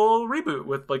a full reboot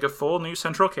with like a full new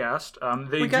central cast.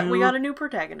 We got a new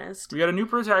protagonist. We got a new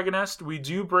protagonist. We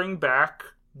do bring back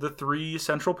the three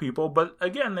central people, but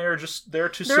again, they're just there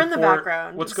to support in the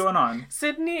background. What's going on.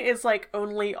 Sydney is like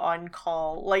only on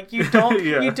call. Like you don't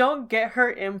you don't get her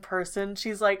in person.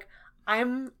 She's like,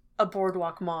 I'm a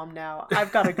boardwalk mom now.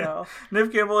 I've got to go.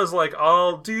 Neve Campbell is like,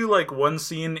 I'll do like one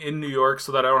scene in New York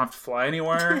so that I don't have to fly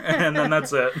anywhere, and then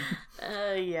that's it.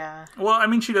 Yeah. Well, I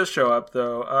mean, she does show up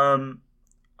though.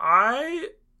 I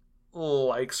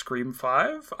like Scream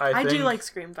 5. I do like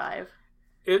Scream 5.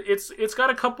 It's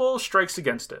got a couple strikes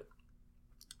against it.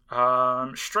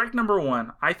 Strike number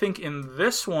 1. I think in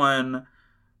this one,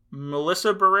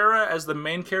 Melissa Barrera as the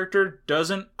main character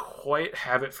doesn't quite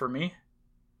have it for me.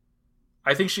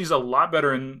 I think she's a lot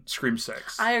better in Scream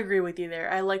 6. I agree with you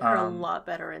there. I like her a lot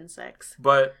better in 6.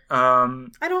 But I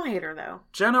don't hate her though.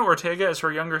 Jenna Ortega as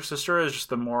her younger sister is just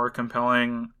the more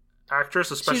compelling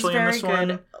actress, especially in this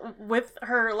one. With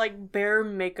her like bare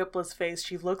makeupless face,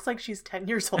 she looks like she's 10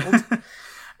 years old.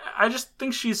 I just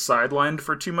think she's sidelined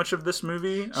for too much of this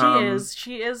movie.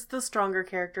 She is the stronger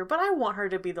character, but I want her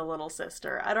to be the little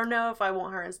sister. I don't know if I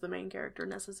want her as the main character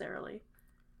necessarily.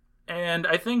 And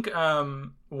I think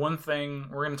one thing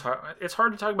we're going to talk... It's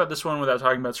hard to talk about this one without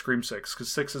talking about Scream 6, because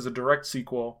 6 is a direct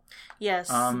sequel. Yes,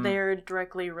 they're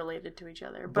directly related to each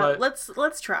other. But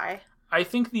let's try. I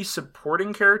think the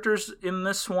supporting characters in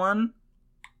this one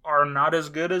are not as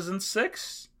good as in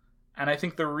 6. And I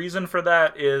think the reason for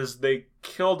that is they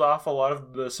killed off a lot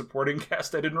of the supporting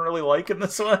cast I didn't really like in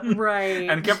this one. Right.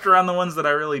 And kept around the ones that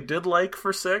I really did like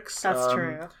for 6. That's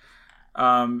true.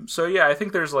 So yeah, I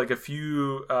think there's like a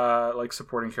few like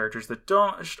supporting characters that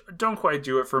don't quite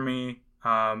do it for me.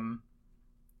 I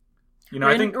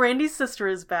think Randy's sister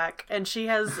is back, and she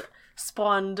has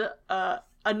spawned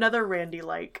another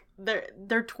Randy-like.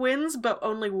 They're twins, but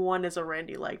only one is a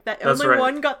Randy-like.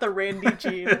 One got the Randy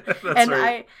gene, and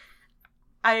right.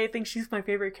 I think she's my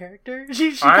favorite character.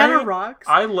 She kind of rocks.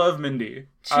 I love Mindy.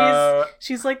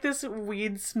 She's like this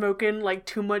weed smoking, like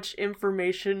too much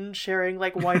information sharing.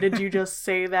 Like, why did you just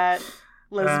say that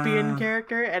lesbian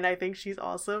character? And I think she's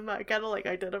awesome. I kind of like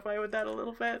identify with that a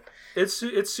little bit. It's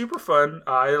super fun.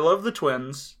 I love the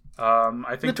twins.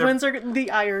 I think the twins are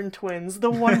the Iron Twins, the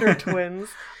Wonder Twins.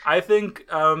 I think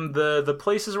the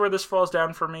places where this falls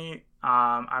down for me,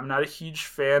 I'm not a huge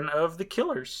fan of the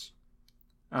killers.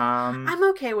 I'm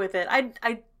okay with it.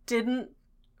 I didn't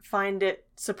find it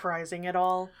surprising at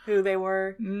all who they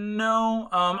were. No,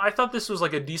 I thought this was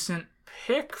like a decent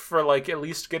pick for like at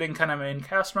least getting kind of main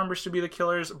cast members to be the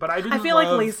killers, but I feel like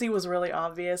Lacey was really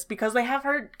obvious because they have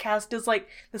her cast as like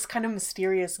this kind of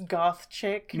mysterious goth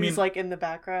chick who's like in the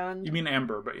background. You mean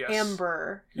Amber, but yes.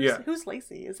 Amber. Who's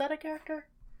Lacey? Is that a character?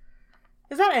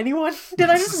 Is that anyone? Did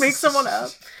I just make someone up?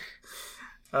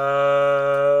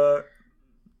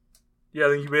 Yeah, I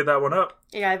think you made that one up.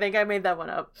 Yeah, I think I made that one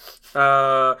up.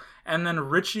 And then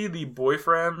Richie, the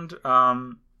boyfriend,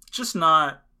 just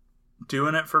not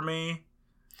doing it for me.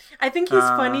 I think he's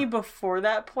funny before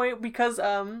that point because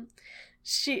the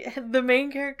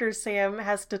main character Sam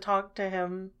has to talk to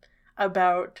him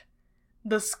about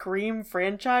the Scream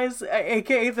franchise,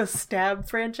 aka the Stab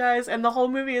franchise, and the whole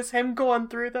movie is him going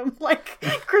through them, like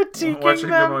critiquing watching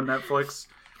them on Netflix.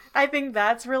 I think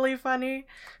that's really funny.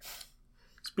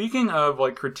 Speaking of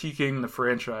like critiquing the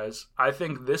franchise, I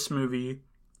think this movie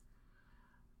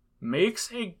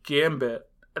makes a gambit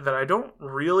that I don't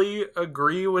really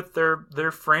agree with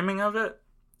their framing of it.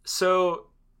 So,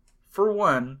 for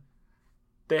one,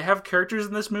 they have characters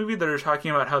in this movie that are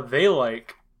talking about how they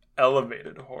like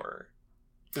elevated horror.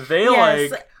 They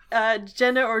like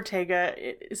Jenna Ortega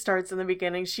starts in the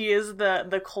beginning. She is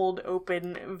the cold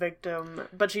open victim,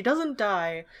 but she doesn't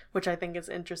die, which I think is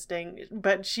interesting.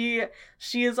 But she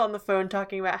is on the phone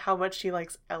talking about how much she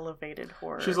likes elevated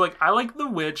horror. She's like, I like The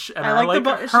Witch, and I like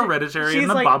Hereditary, and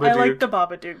the Babadook. I like the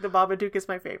Babadook. The Babadook is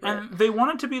my favorite. And they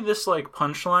want it to be this like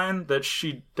punchline that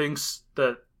she thinks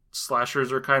that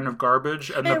slashers are kind of garbage,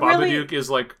 and the Babadook is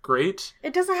like great.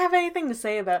 It doesn't have anything to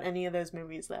say about any of those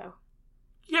movies, though.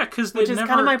 Yeah, because which is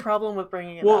kind of my problem with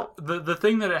bringing it up. Well, the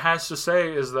thing that it has to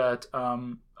say is that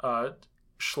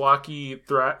schlocky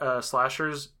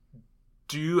slashers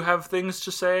do have things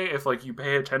to say if like you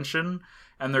pay attention,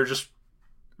 and they're just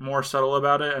more subtle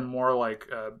about it and more like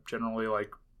generally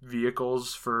like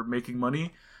vehicles for making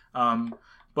money.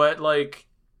 But like,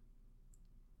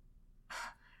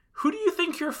 who do you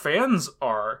think your fans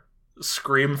are?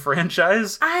 Scream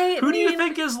franchise? Who do you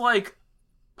think is like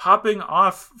popping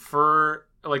off for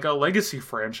like a legacy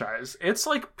franchise? It's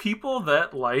like people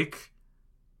that like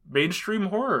mainstream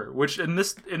horror, which in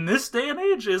this day and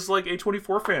age is like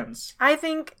A24 fans. I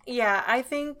think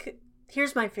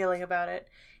here's my feeling about it.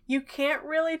 You can't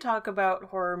really talk about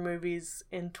horror movies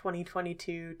in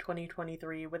 2022,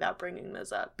 2023 without bringing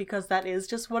those up, because that is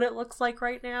just what it looks like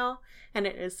right now, and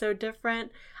it is so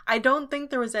different. I don't think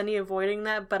there was any avoiding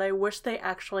that, but I wish they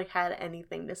actually had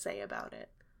anything to say about it.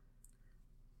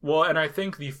 Well, and I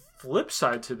think the flip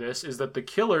side to this is that the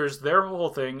killers, their whole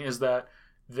thing is that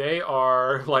they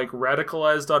are like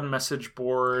radicalized on message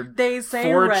board. They say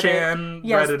 4chan Reddit.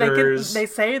 Yes, Redditors. They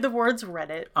say the words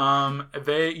Reddit.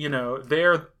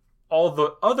 They're all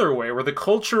the other way, where the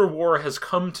culture war has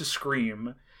come to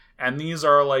Scream, and these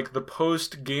are like the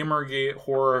post Gamergate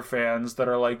horror fans that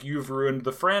are like, you've ruined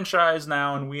the franchise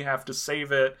now, and we have to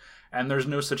save it, and there's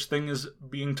no such thing as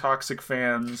being toxic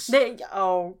fans.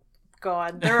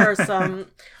 God, there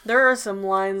are some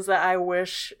lines that I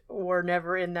wish were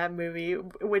never in that movie,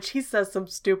 which he says some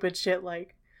stupid shit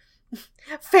like,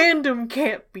 fandom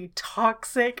can't be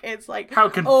toxic. It's like, how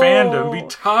can fandom be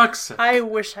toxic? I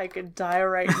wish I could die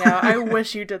right now. I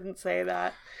wish you didn't say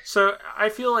that. So I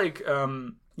feel like,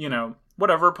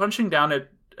 whatever, punching down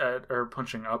or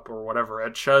punching up or whatever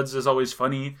at chuds is always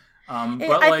funny.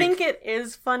 I think it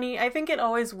is funny. I think it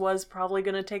always was probably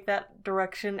going to take that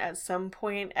direction at some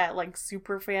point at like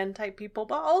super fan type people,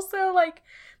 but also like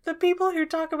the people who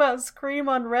talk about Scream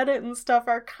on Reddit and stuff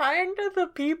are kind of the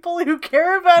people who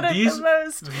care about it the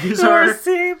most, who are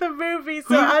seeing the movie.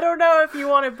 So I don't know if you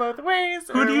want it both ways.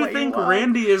 Who do you think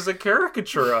Randy is a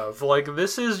caricature of? Like,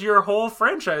 this is your whole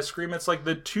franchise, Scream. It's like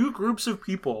the two groups of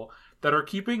people that are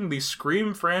keeping the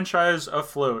Scream franchise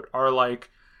afloat are like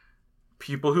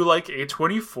people who like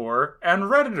A24 and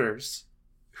Redditors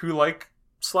who like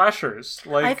slashers.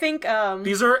 Like, I think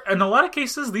these are, in a lot of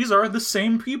cases, these are the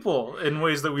same people in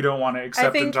ways that we don't want to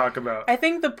accept and talk about. I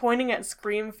think the pointing at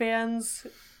Scream fans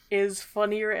is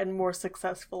funnier and more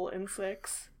successful in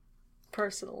 6,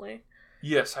 personally.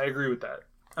 Yes, I agree with that.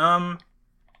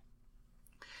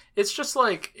 It's just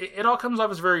like it all comes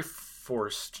off as very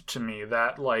forced to me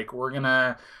that like we're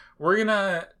gonna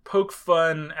poke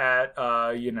fun at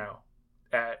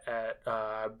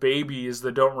babies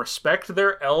that don't respect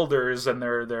their elders and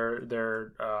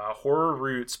their horror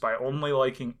roots by only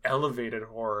liking elevated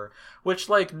horror, which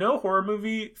like no horror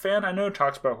movie fan I know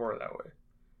talks about horror that way.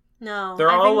 No,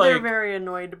 I think they're very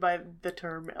annoyed by the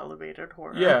term elevated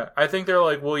horror. Yeah, I think they're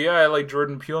like, well, yeah, I like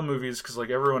Jordan Peele movies because like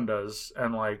everyone does,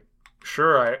 and like,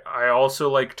 sure, I also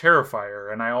like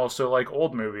Terrifier, and I also like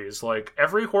old movies. Like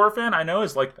every horror fan I know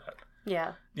is like that.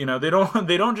 Yeah. You know, they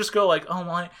don't just go like, oh,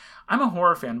 well, I'm a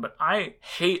horror fan, but I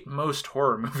hate most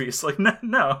horror movies. Like,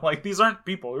 no, like these aren't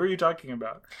people. Who are you talking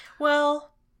about?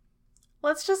 Well,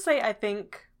 let's just say I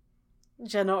think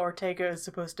Jenna Ortega is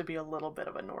supposed to be a little bit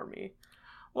of a normie.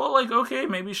 Well, like, okay,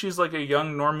 maybe she's like a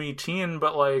young normie teen,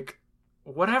 but like,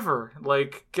 whatever.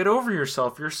 Like, get over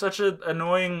yourself. You're such an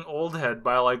annoying old head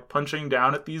by like punching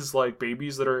down at these like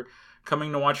babies that are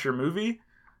coming to watch your movie.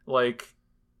 Like,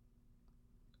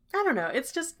 I don't know.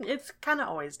 It's kind of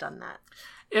always done that.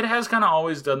 It has kind of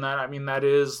always done that. I mean, that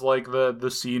is like the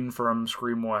scene from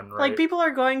Scream 1, right? Like, people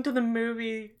are going to the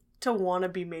movie to want to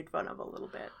be made fun of a little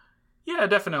bit. Yeah,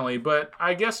 definitely. But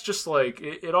I guess just like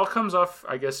it all comes off,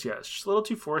 I guess, yeah, it's just a little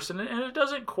too forced, and it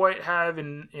doesn't quite have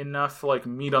enough like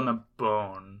meat on the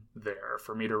bone there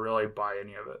for me to really buy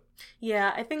any of it.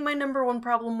 Yeah, I think my number one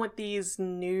problem with these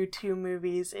new 2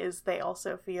 movies is they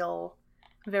also feel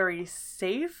very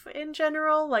safe in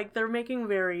general. Like, they're making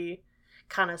very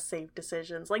kind of safe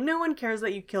decisions. Like, no one cares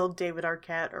that you killed David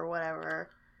Arquette or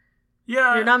whatever.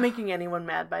 Yeah. You're not making anyone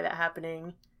mad by that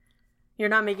happening. You're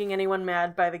not making anyone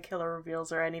mad by the killer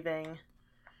reveals or anything.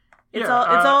 It's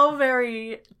all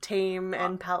very tame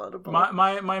and palatable.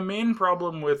 My main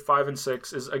problem with 5 and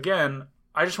 6 is, again,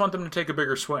 I just want them to take a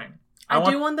bigger swing. I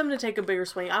do want them to take a bigger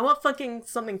swing. I want fucking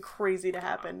something crazy to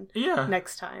happen.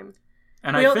 Next time.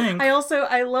 And I love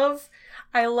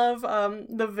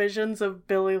the visions of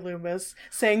Billy Loomis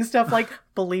saying stuff like,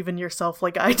 believe in yourself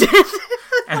like I did.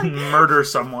 And murder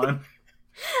someone.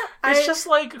 It's just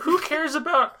like, who cares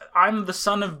about I'm the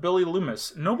son of Billy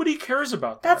Loomis? Nobody cares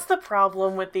about that. That's the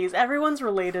problem with these. Everyone's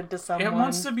related to someone. It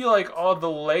wants to be like, oh, the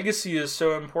legacy is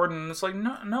so important. And it's like,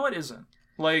 no, it isn't.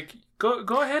 Like, go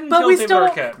ahead and kill David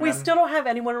Arquette. We still don't have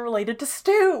anyone related to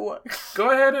Stu. Go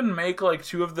ahead and make, like,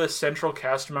 2 of the central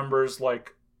cast members,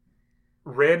 like,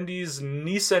 Randy's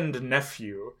niece and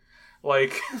nephew.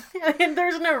 Like, and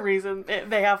there's no reason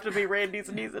they have to be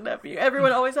Randy's niece and nephew.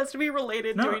 Everyone always has to be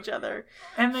related to each other.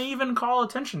 And they even call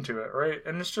attention to it, right?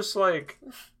 And it's just like,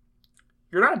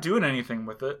 you're not doing anything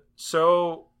with it.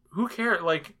 So who cares?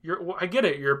 Like, I get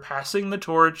it. You're passing the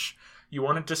torch. You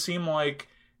want it to seem like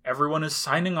everyone is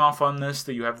signing off on this,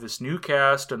 that you have this new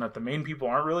cast and that the main people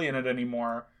aren't really in it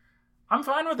anymore. I'm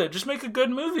fine with it. Just make a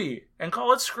good movie and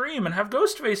call it Scream and have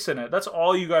Ghostface in it. That's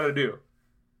all you gotta do.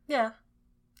 Yeah.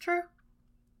 True.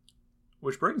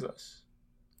 Which brings us.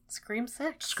 Scream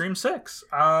 6. Scream 6.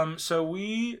 So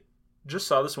we just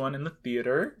saw this one in the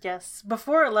theater. Yes.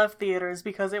 Before it left theaters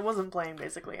because it wasn't playing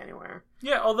basically anywhere.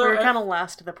 Yeah, although... We were kind of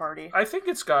last to the party. I think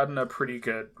it's gotten a pretty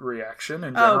good reaction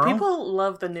in general. Oh, people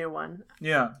love the new one.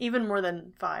 Yeah. Even more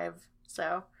than 5,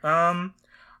 so...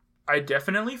 I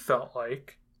definitely felt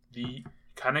like the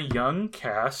kind of young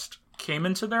cast came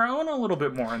into their own a little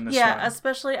bit more in this one. Yeah,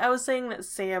 especially, I was saying that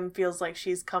Sam feels like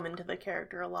she's come into the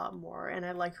character a lot more, and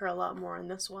I like her a lot more in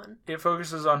this one. It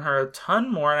focuses on her a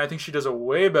ton more, and I think she does a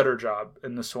way better job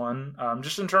in this one.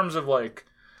 Just in terms of, like,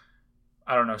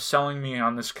 I don't know, selling me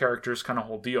on this character's kind of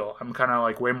whole deal. I'm kind of,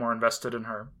 like, way more invested in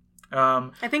her.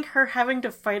 I think her having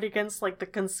to fight against, like, the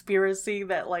conspiracy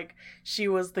that, like, she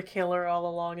was the killer all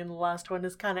along in the last one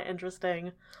is kind of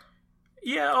interesting.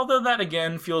 Yeah, although that,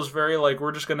 again, feels very like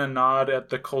we're just going to nod at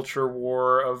the culture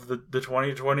war of the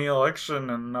 2020 election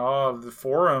and the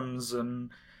forums and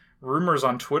rumors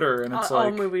on Twitter. And it's all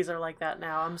movies are like that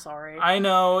now. I'm sorry. I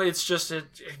know. It's just,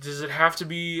 does it have to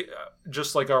be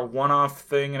just like a one-off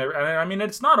thing? And I mean,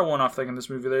 it's not a one-off thing in this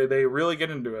movie. They really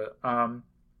get into it.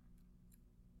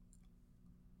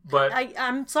 But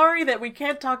I'm sorry that we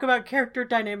can't talk about character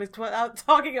dynamics without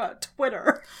talking about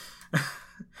Twitter.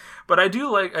 But I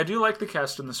do like the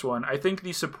cast in this one. I think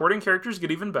the supporting characters get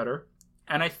even better,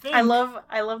 and I think I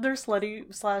love their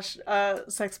slutty /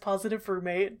 sex positive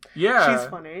roommate. Yeah, she's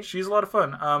funny. She's a lot of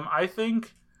fun. I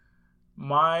think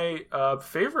my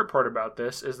favorite part about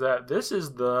this is that this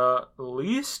is the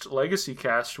least legacy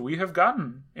cast we have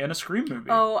gotten in a Scream movie.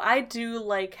 Oh, I do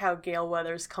like how Gale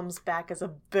Weathers comes back as a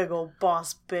big old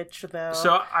boss bitch, though.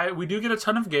 So we do get a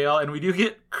ton of Gale, and we do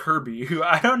get Kirby, who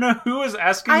I don't know who is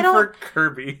asking for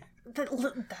Kirby.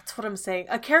 That's what I'm saying.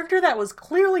 A character that was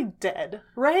clearly dead,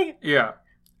 right? Yeah.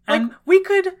 And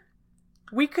like,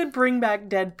 we could bring back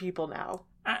dead people now.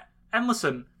 And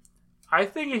listen, I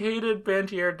think Hayden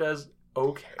Panettiere does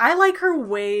okay. I like her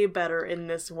way better in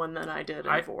this one than I did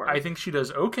in 4. I think she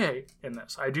does okay in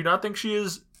this. I do not think she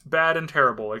is bad and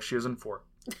terrible like she is in 4.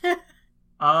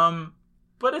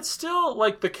 But it's still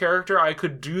like the character I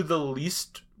could do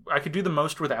the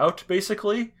most without,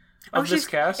 basically. Of this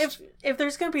cast. If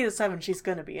there's gonna be a 7, she's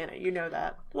gonna be in it. You know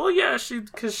that. Well, yeah,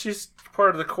 because she's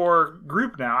part of the core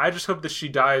group now. I just hope that she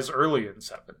dies early in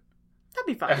 7. That'd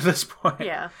be fine at this point.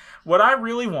 Yeah. What I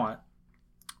want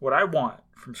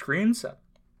from Scream 7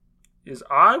 is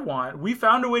we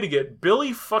found a way to get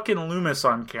Billy fucking Loomis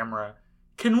on camera.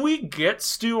 Can we get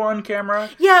Stu on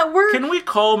camera? Yeah, Can we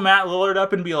call Matt Lillard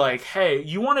up and be like, hey,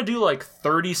 you want to do like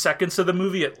 30 seconds of the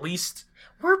movie at least?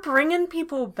 We're bringing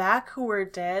people back who are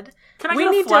dead. Can I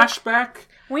get a flashback?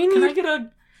 Can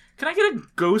I get a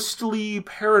ghostly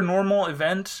paranormal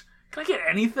event? Can I get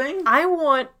anything? I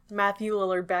want Matthew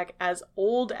Lillard back as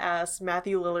old-ass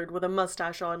Matthew Lillard with a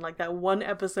mustache on, like that one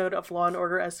episode of Law &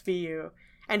 Order SVU.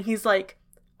 And he's like,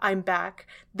 I'm back.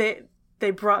 They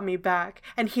brought me back.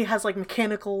 And he has, like,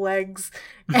 mechanical legs.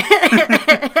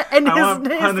 And I want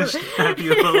punished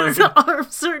Matthew Lillard. His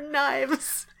arms are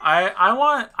knives.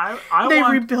 They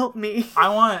rebuilt me. I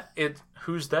want it.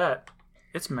 Who's that?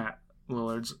 It's Matt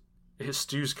Lillard's,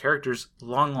 Stu's character's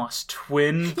long-lost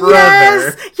twin brother.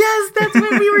 Yes, that's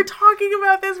when we were talking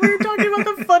about this. We were talking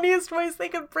about the funniest ways they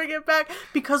could bring it back,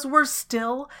 because we're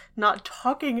still not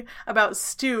talking about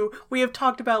Stu. We have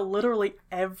talked about literally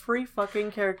every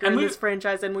fucking character in this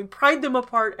franchise, and we pried them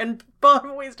apart and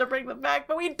of ways to bring them back,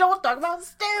 but we don't talk about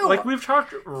Stu. Like, we've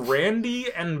talked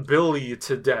Randy and Billy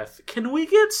to death. Can we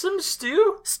get some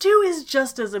Stu? Stu is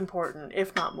just as important,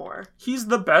 if not more. He's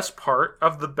the best part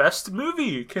of the best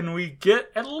movie. Can we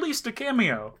get at least a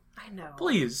cameo? I know.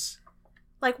 Please.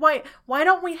 Like, why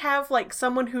don't we have, like,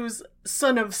 someone who's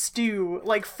son of Stu,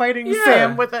 like, fighting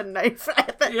Sam with a knife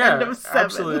at the end of 7?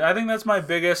 Absolutely. I think that's my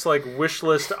biggest, like, wish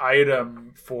list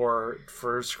item for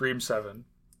Scream 7.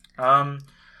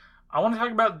 I want to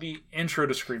talk about the intro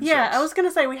to Scream 6. Yeah, I was going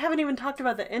to say, we haven't even talked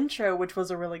about the intro, which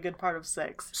was a really good part of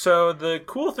 6. So, the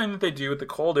cool thing that they do with the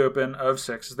cold open of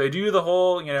 6 is they do the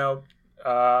whole,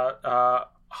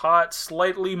 hot,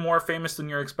 slightly more famous than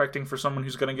you're expecting for someone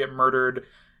who's going to get murdered.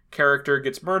 Character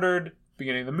gets murdered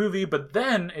beginning of the movie, but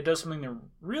then it does something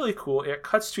really cool. It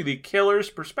cuts to the killer's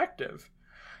perspective,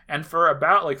 and for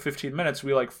about like 15 minutes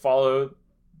we like follow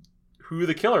who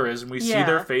the killer is, and we see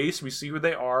their face, we see who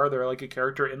they are. They're like a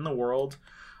character in the world,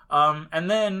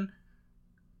 and then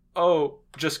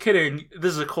just kidding,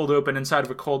 this is a cold open inside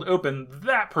of a cold open.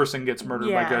 That person gets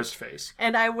murdered by Ghostface.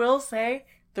 And I will say,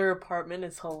 their apartment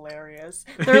is hilarious.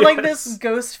 They're like this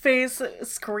Ghostface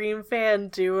Scream fan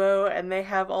duo, and they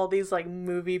have all these like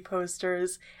movie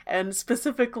posters and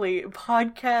specifically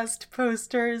podcast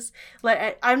posters.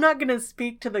 Like, I'm not going to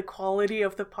speak to the quality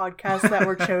of the podcasts that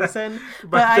were chosen,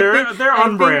 but they're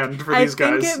on brand for these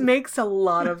guys. I think it makes a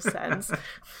lot of sense.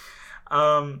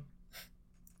 So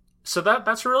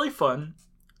that's really fun.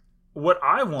 What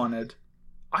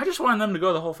I just wanted them to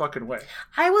go the whole fucking way.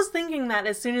 I was thinking that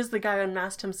as soon as the guy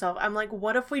unmasked himself, I'm like,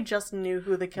 what if we just knew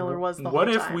who the killer was the whole time?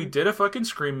 What if we did a fucking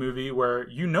Scream movie where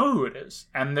you know who it is,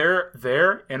 and they're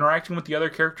there interacting with the other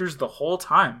characters the whole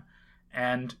time,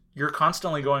 and you're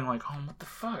constantly going like, oh, what the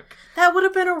fuck? That would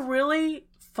have been a really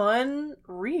fun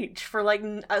reach for like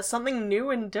something new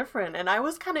and different, and I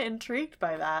was kind of intrigued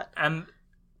by that.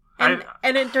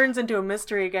 And it turns into a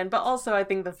mystery again, but also I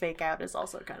think the fake out is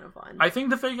also kind of fun. I think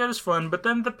the fake out is fun, but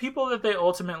then the people that they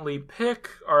ultimately pick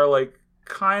are like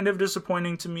kind of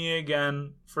disappointing to me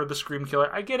again for the Scream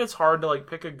killer. I get it's hard to like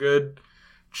pick a good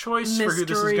choice for who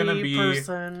this is going to be.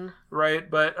 Person. Right?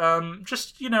 But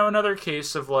just, another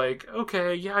case of like,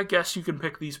 okay, yeah, I guess you can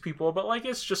pick these people, but like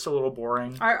it's just a little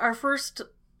boring. Our first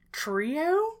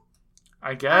trio?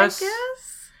 I guess.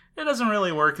 It doesn't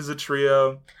really work as a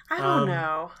trio. I don't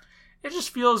know. It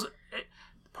just feels...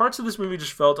 Parts of this movie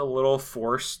just felt a little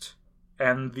forced.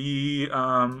 And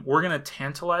we're going to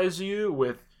tantalize you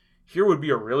with, here would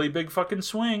be a really big fucking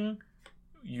swing.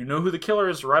 You know who the killer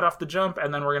is right off the jump,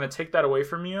 and then we're going to take that away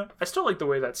from you. I still like the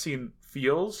way that scene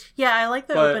feels. Yeah, I like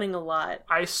the opening a lot.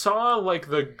 I saw, like,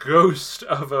 the ghost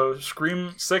of a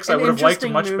Scream 6 I would have liked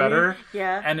much better.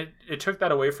 Yeah. And it took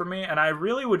that away from me. And I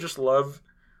really would just love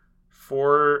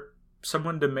for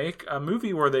someone to make a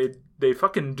movie where they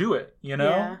fucking do it,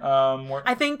 Yeah.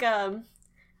 I think,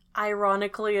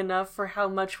 ironically enough, for how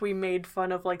much we made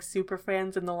fun of, like,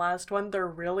 superfans in the last one, they're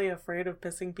really afraid of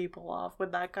pissing people off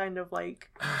with that kind of, like,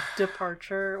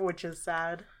 departure, which is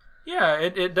sad. Yeah,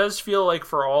 it does feel like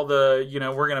for all the,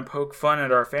 we're going to poke fun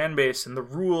at our fan base and the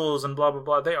rules and blah, blah,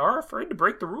 blah, they are afraid to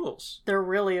break the rules. They're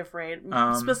really afraid.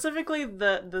 Specifically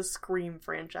the Scream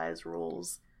franchise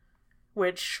rules,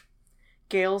 which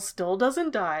Gail still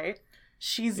doesn't die.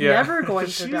 She's never going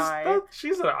to die.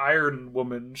 She's an iron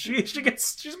woman. She's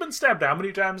been stabbed how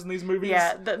many times in these movies?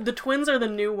 Yeah, the twins are the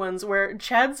new ones where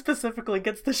Chad specifically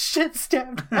gets the shit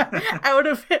stabbed out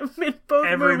of him in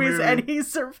both movies, and he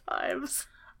survives.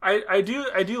 I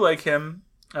do like him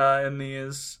in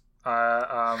these.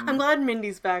 I'm glad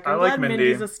Mindy's back. I'm glad glad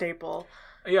Mindy's a staple.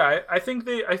 Yeah, I think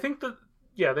that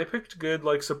they picked good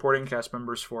like supporting cast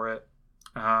members for it.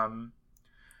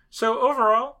 So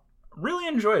overall, really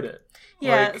enjoyed it.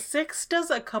 Yeah, 6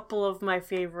 does a couple of my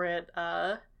favorite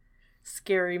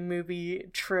scary movie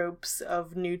tropes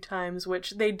of New Times,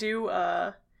 which they do.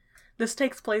 This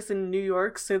takes place in New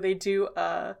York, so they do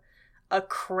a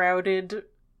crowded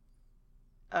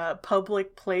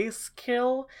public place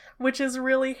kill, which is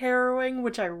really harrowing,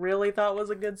 which I really thought was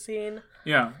a good scene.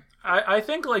 Yeah. I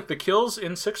think like the kills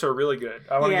in 6 are really good.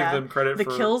 I want to give them credit for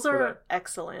the kills are that.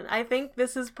 excellent. I think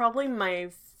this is probably my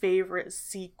favorite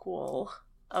sequel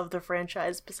of the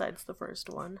franchise besides the first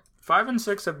one. 5 and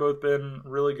 6 have both been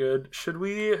really good. Should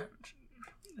we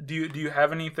do you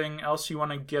have anything else you want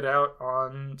to get out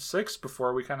on 6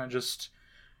 before we kind of just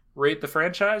rate the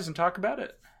franchise and talk about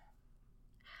it?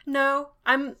 No,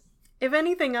 if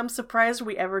anything, I'm surprised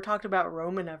we ever talked about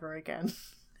Roman ever again.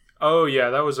 Oh yeah,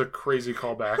 that was a crazy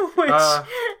callback.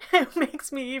 Which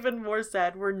makes me even more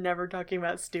sad. We're never talking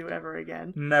about Stu ever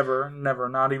again. Never,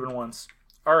 not even once.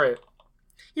 All right.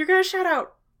 You're gonna shout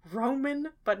out Roman,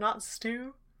 but not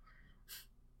Stu?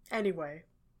 Anyway.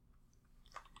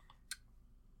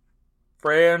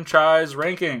 Franchise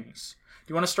rankings.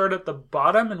 Do you want to start at the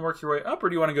bottom and work your way up, or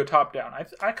do you want to go top down?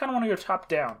 I kind of want to go top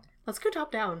down. Let's go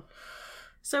top down.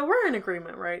 So we're in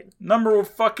agreement, right? Number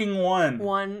fucking 1.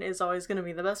 1 is always going to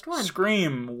be the best one.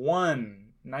 Scream 1,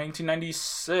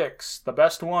 1996, the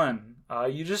best one.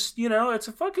 It's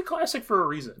a fucking classic for a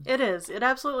reason. It is. It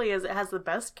absolutely is. It has the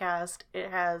best cast.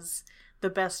 It has the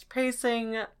best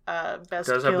pacing, best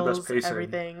kills, have the best pacing.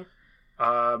 Everything.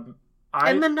 And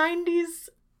the 90s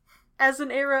as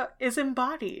an era is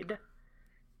embodied.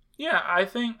 Yeah, I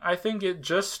think it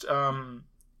just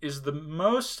is the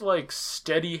most like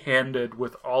steady-handed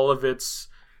with all of its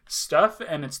stuff,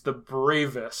 and it's the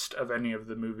bravest of any of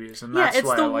the movies, and that's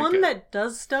why I like it. It's the one that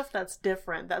does stuff that's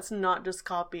different. That's not just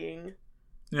copying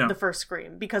the first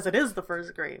Scream, because it is the first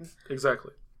Scream.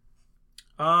 Exactly.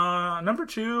 Number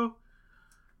 2.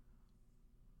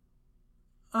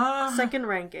 Second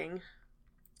ranking.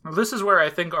 This is where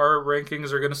I think our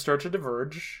rankings are going to start to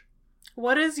diverge.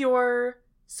 What is your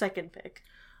second pick?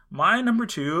 My number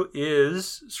 2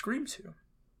 is Scream 2.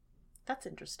 That's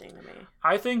interesting to me.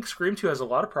 I think Scream 2 has a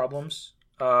lot of problems.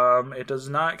 It does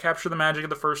not capture the magic of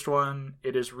the first one.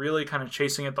 It is really kind of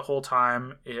chasing it the whole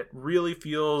time. It really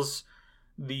feels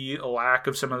the lack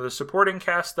of some of the supporting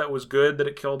cast that was good that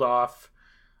it killed off.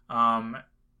 I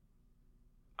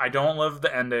don't love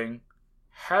the ending.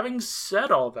 Having said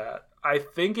all that, I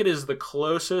think it is the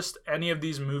closest any of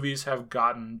these movies have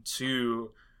gotten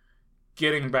to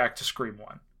getting back to Scream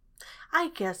 1. I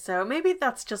guess so. Maybe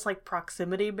that's just like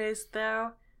proximity based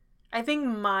though. I think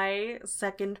my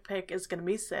second pick is going to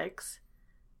be 6.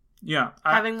 Yeah.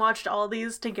 Having watched all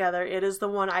these together, it is the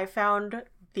one I found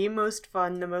the most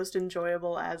fun, the most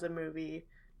enjoyable as a movie.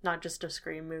 Not just a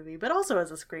Scream movie, but also as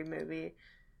a Scream movie.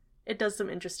 It does some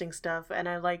interesting stuff, and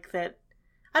I like that.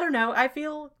 I don't know, I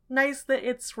feel nice that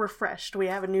it's refreshed. We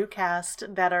have a new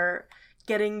cast that are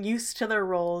getting used to their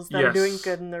roles, that are doing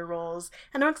good in their roles,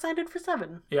 and I'm excited for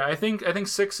 7. Yeah, I think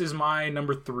 6 is my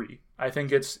number 3. I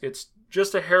think it's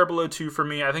just a hair below 2 for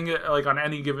me. I think like on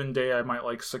any given day I might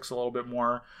like 6 a little bit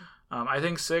more. I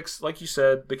think 6, like you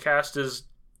said, the cast is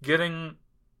getting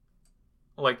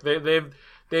like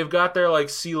they've got their like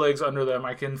sea legs under them.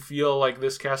 I can feel like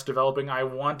this cast developing. I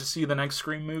want to see the next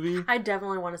Scream movie. I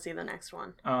definitely want to see the next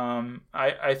one.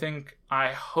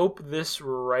 I hope this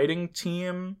writing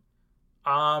team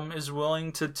is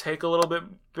willing to take a little bit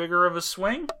bigger of a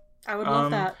swing. I would love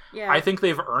that. Yeah. I think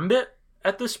they've earned it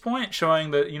at this point,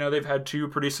 showing that, they've had 2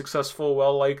 pretty successful,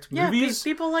 well-liked movies.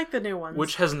 People like the new ones.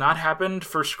 Which has not happened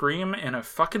for Scream in a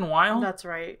fucking while. That's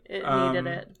right. It needed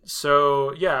it.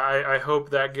 So, yeah, I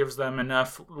hope that gives them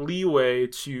enough leeway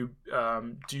to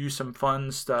do some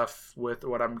fun stuff with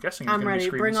what I'm guessing is going to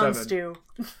be Scream 7. I'm ready.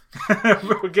 Bring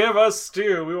on Stu. Give us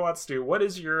Stu. We want Stu. What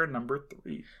is your number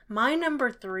 3? My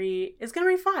number 3 is going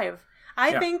to be 5.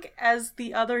 I think as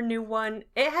the other new one,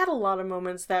 it had a lot of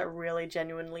moments that really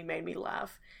genuinely made me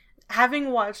laugh.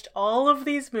 Having watched all of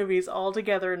these movies all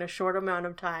together in a short amount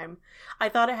of time, I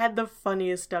thought it had the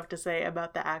funniest stuff to say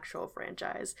about the actual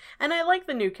franchise. And I like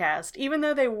the new cast. Even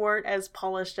though they weren't as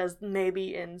polished as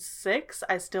maybe in 6,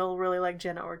 I still really like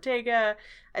Jenna Ortega.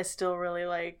 I still really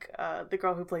like the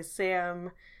girl who plays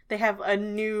Sam. They have a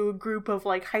new group of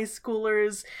like high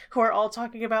schoolers who are all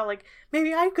talking about like,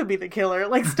 maybe I could be the killer,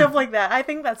 like stuff like that. I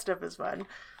think that stuff is fun.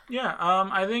 Yeah,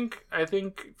 I think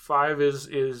 5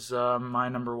 is my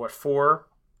number 4.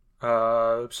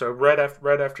 So right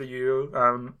after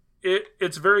you.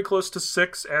 It's very close to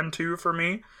 6 and 2 for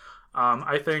me.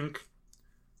 I think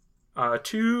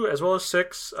 2 as well as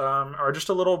 6 are just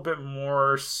a little bit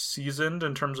more seasoned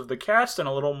in terms of the cast and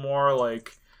a little more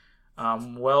like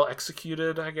well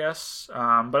executed, I guess.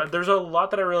 But there's a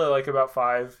lot that I really like about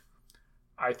 5.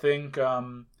 I think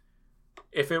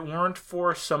if it weren't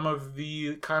for some of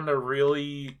the kind of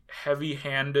really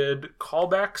heavy-handed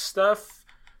callback stuff,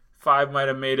 5 might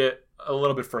have made it a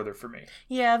little bit further for me.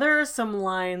 Yeah, there are some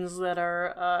lines that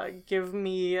are give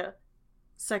me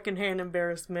secondhand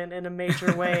embarrassment in a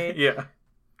major way. Yeah.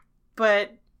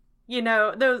 But,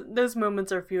 those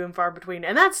moments are few and far between,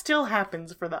 and that still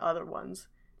happens for the other ones.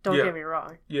 Don't get me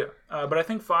wrong. Yeah, but I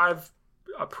think 5,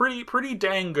 pretty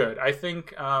dang good. I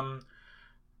think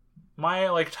my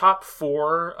like top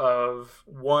 4 of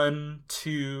 1,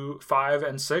 2, 5,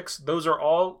 and 6. Those are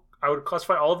all. I would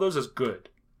classify all of those as good.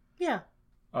 Yeah.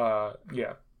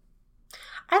 Yeah.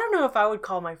 I don't know if I would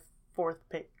call my 4th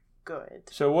pick good.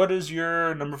 So what is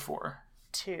your number 4?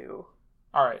 2.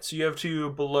 All right, so you have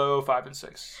 2 below 5 and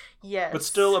 6. Yes. But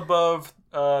still above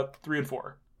 3 and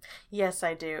 4. Yes,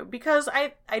 I do. Because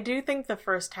I do think the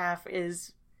first half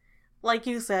is, like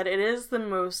you said, it is the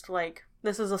most, like,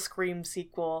 This is a Scream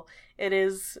sequel. It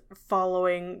is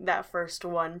following that first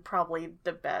one probably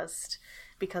the best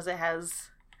because it has,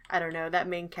 I don't know, that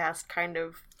main cast kind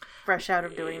of fresh out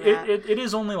of doing that. It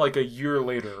is only like a year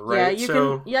later, right?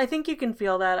 I think you can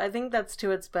feel that. I think that's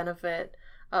to its benefit.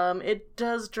 It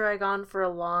does drag on for a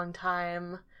long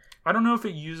time. I don't know if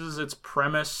it uses its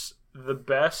premise the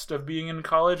best of being in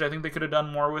college. I think they could have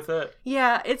done more with it.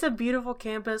 Yeah, it's a beautiful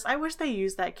campus. I wish they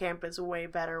used that campus way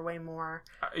better, way more.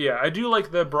 Yeah, I do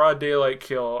like the broad daylight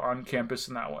kill on campus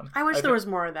in that one. I wish there was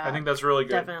more of that. I think that's really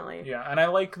good. Definitely. Yeah, and I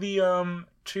like the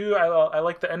I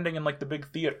like the ending in like the big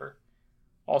theater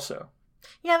also.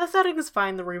 Yeah, the setting is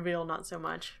fine, the reveal not so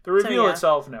much. The reveal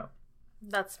itself, no.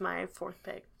 That's my fourth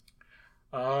pick.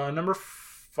 Number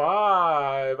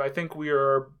 5. I think we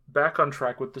are back on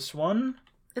track with this one.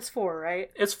 It's 4,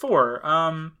 right? It's 4.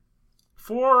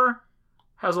 4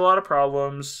 has a lot of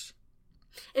problems.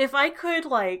 If I could,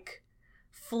 like,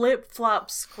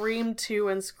 flip-flop Scream 2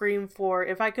 and Scream 4,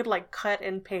 if I could, like, cut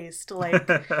and paste, like,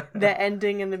 the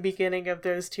ending and the beginning of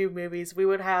those two movies, we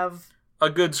would have... a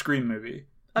good Scream movie.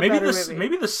 Maybe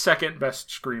the second best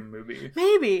Scream movie.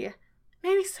 Maybe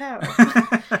so.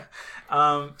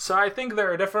 So I think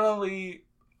there are definitely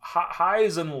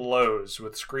highs and lows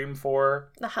with Scream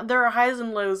 4. There are highs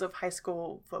and lows of high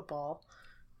school football.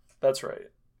 That's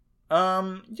right.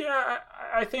 Yeah,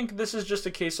 I think this is just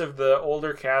a case of the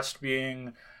older cast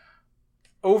being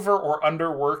over or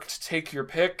underworked. Take your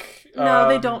pick. No,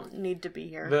 they don't need to be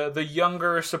here. The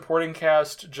younger supporting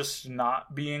cast just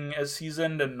not being as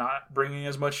seasoned and not bringing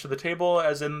as much to the table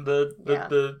as in the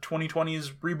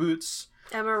 2020s reboots.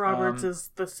 Emma Roberts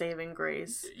is the saving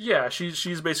grace. Yeah,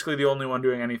 she's basically the only one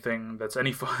doing anything that's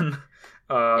any fun.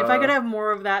 If I could have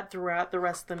more of that throughout the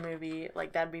rest of the movie,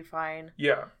 like, that'd be fine.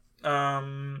 Yeah.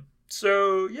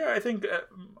 So, yeah, I think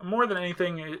more than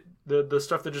anything, the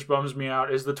stuff that just bums me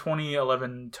out is the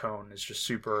 2011 tone. It's just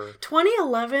super...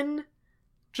 2011?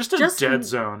 Just a dead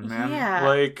zone, man. Yeah.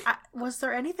 Like... was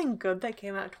there anything good that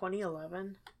came out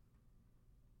 2011?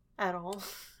 At all?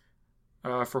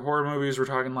 For horror movies, we're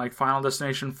talking like Final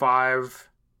Destination 5.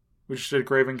 We just did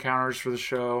Grave Encounters for the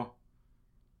show.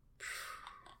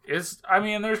 There's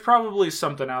probably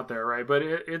something out there, right? But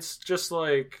it's just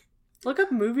like... Look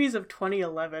up movies of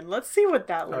 2011. Let's see what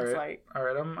that looks like. All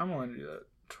right, I'm going to do that.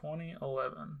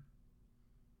 2011.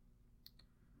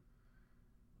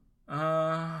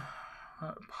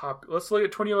 Let's look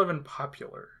at 2011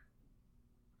 popular.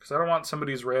 Because I don't want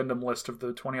somebody's random list of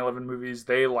the 2011 movies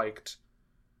they liked.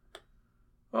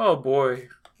 Oh boy.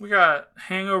 We got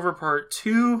Hangover Part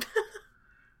 2.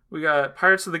 We got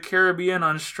Pirates of the Caribbean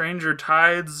on Stranger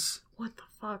Tides. What the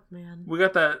fuck, man? We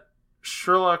got that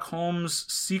Sherlock Holmes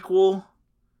sequel.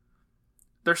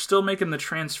 They're still making the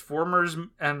Transformers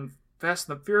and Fast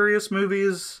and the Furious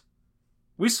movies.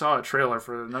 We saw a trailer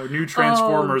for the new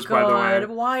Transformers, by the way.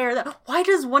 Why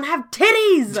does one have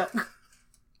titties?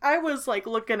 I was like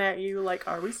looking at you like,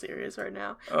 are we serious right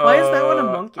now? Why is that one a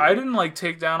monkey? I didn't like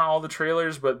take down all the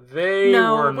trailers, but we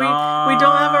don't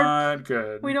have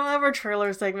good. We don't have our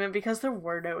trailer segment because there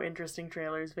were no interesting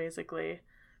trailers, basically.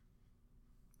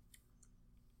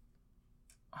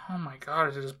 Oh my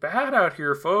god, it is bad out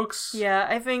here, folks. Yeah,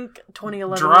 I think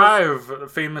 2011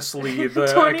 Drive, famously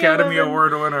the Academy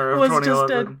Award winner of 2011. Was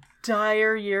just a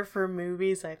dire year for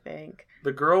movies, I think.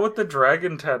 The Girl with the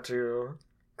Dragon Tattoo.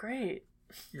 Great.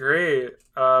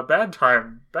 Bad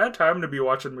time to be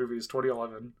watching movies,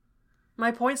 2011. My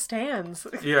point stands.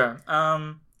 Yeah.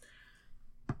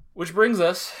 Which brings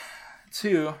us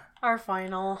to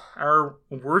our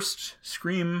worst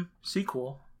Scream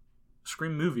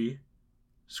movie,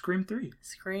 Scream 3.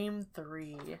 Scream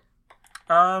 3.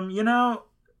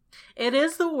 It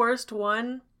is the worst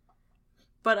one,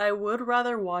 but I would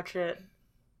rather watch it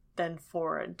than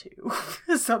 4 and 2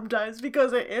 sometimes,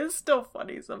 because it is still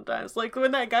funny sometimes. Like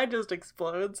when that guy just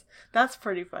explodes, that's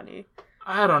pretty funny.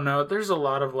 I don't know. There's a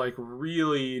lot of like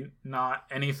really not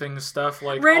anything stuff.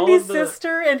 Like Randy's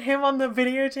sister and him on the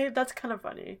videotape. That's kind of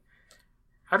funny.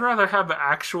 I'd rather have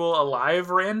actual alive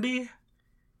Randy,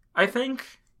 I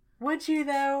think. Would you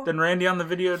though? Than Randy on the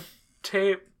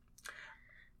videotape.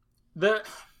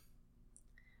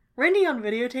 Randy on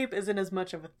videotape isn't as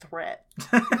much of a threat.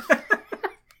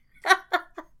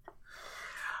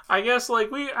 I guess,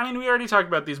 we already talked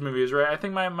about these movies, right? I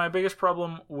think my biggest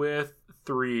problem with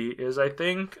 3 is I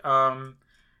think,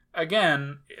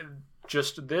 again,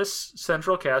 just this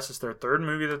central cast is their third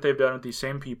movie that they've done with these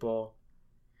same people.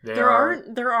 There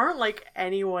aren't like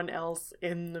anyone else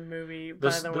in the movie,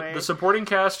 by the way. The supporting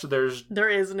cast, there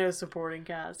is no supporting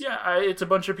cast. Yeah, it's a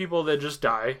bunch of people that just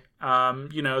die. There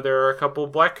are a couple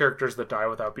black characters that die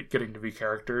without getting to be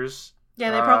characters.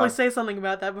 Yeah, they probably say something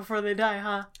about that before they die,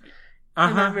 huh?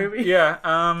 In that movie. Yeah.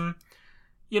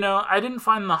 I didn't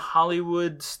find the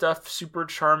Hollywood stuff super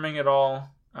charming at all.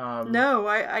 No,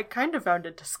 I kind of found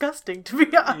it disgusting, to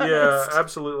be honest. Yeah,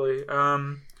 absolutely.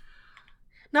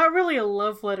 Not really a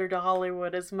love letter to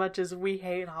Hollywood as much as we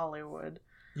hate Hollywood.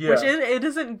 Yeah. Which it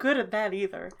isn't good at that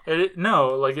either.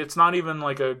 No, it's not even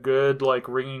a good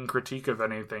ringing critique of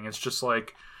anything. It's just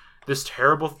this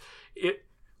terrible.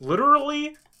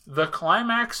 Literally, the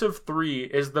climax of 3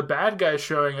 is the bad guy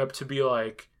showing up to be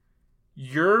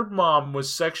your mom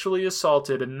was sexually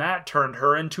assaulted and that turned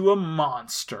her into a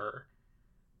monster.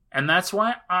 And that's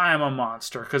why I'm a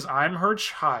monster, because I'm her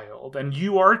child, and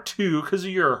you are too, because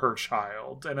you're her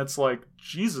child. And it's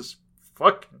Jesus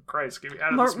fucking Christ, get me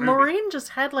out of this movie. Maureen just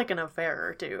had an affair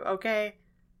or two, okay?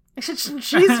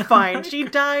 She's fine. She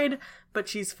died, but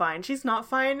she's fine. She's not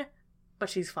fine, but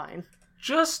she's fine.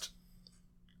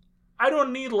 I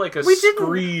don't need a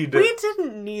screed. We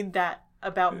didn't need that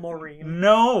about Maureen.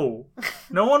 No.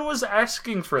 No one was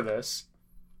asking for this.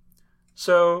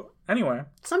 So, anyway.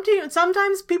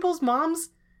 Sometimes people's moms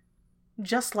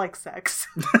just like sex.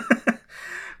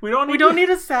 We don't need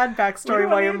a sad backstory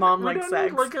why your mom likes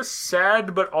sex. We don't need a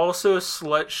sad but also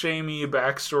slut-shamey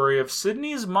backstory of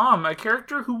Sydney's mom, a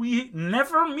character who we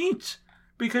never meet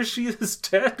because she is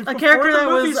dead. A character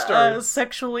that was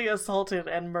sexually assaulted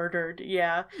and murdered.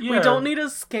 Yeah. We don't need a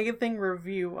scathing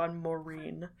review on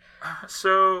Maureen.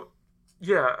 So,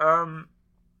 yeah.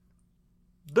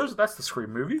 That's the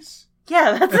Scream movies.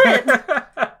 Yeah, that's it.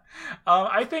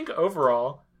 I think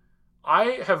overall,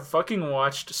 I have fucking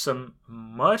watched some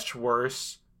much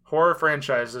worse horror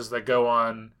franchises that go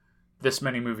on this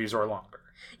many movies or longer.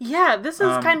 Yeah, this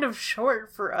is kind of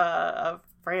short for a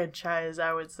franchise,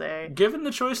 I would say. Given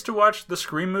the choice to watch the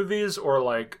Scream movies or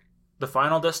the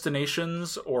Final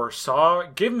Destinations or Saw,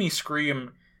 give me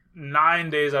Scream 9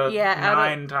 times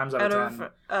out of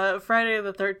 10. Friday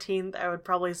the 13th, I would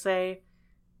probably say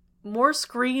more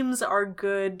Screams are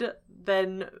good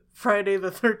than Friday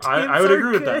the 13th. I would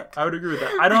agree with that. I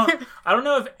don't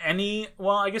know if any.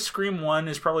 Well, I guess Scream 1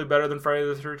 is probably better than Friday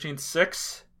the 13th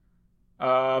 6.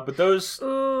 But those.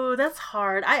 Ooh, that's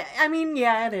hard. I mean,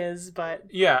 yeah, it is, but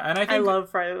yeah, and I love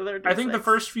Friday the 13th. I think the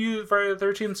first few Friday the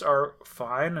 13ths are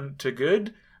fine and to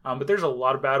good. But there's a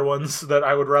lot of bad ones that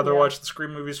I would rather watch the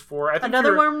Scream movies for. I think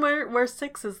another one where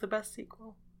 6 is the best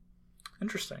sequel.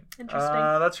 Interesting.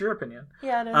 That's your opinion.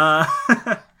 Yeah, it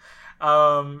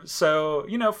is. So,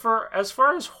 for as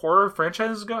far as horror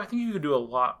franchises go, I think you could do a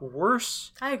lot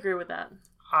worse. I agree with that.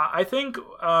 I think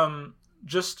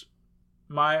just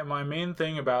my main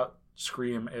thing about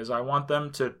Scream is I want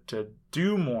them to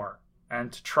do more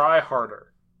and to try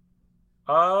harder.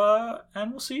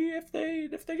 And we'll see if they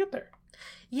get there.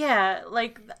 Yeah,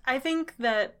 I think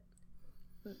that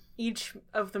each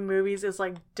of the movies is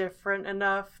different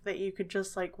enough that you could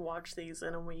just watch these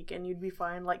in a week and you'd be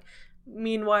fine.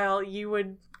 Meanwhile, you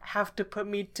would have to put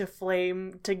me to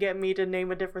flame to get me to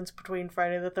name a difference between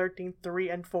Friday the 13th 3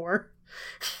 and 4.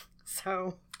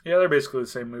 So yeah, they're basically the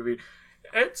same movie.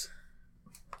 I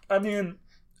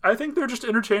think they're just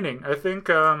entertaining. I think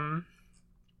I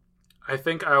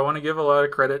want to give a lot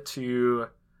of credit to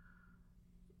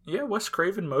Wes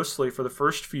Craven mostly for the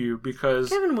first few, because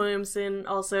Kevin Williamson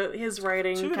also, his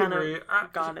writing kind of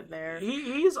got it there.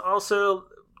 He's also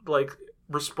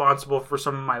responsible for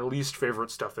some of my least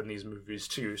favorite stuff in these movies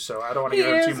too, so I don't want to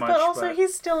give him too much. But also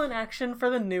he's still in action for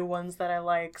the new ones that I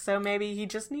like, so maybe he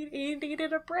just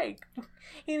needed a break.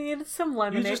 He needed some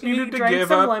lemonade. He drank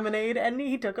some lemonade and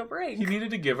he took a break. He needed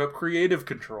to give up creative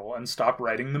control and stop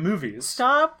writing the movies.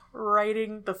 Stop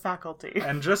writing The Faculty.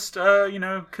 And just,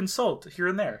 consult here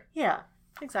and there. Yeah,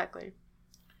 exactly.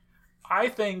 I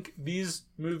think these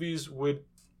movies would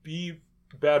be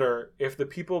better if the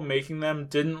people making them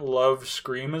didn't love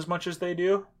Scream as much as they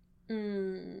do.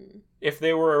 If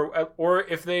they were, or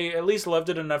if they at least loved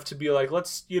it enough to be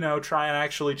let's, try and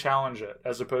actually challenge it,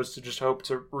 as opposed to just hope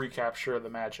to recapture the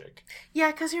magic.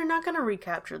 Yeah, because you're not going to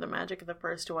recapture the magic of the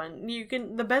first one.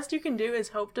 The best you can do is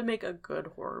hope to make a good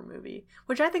horror movie,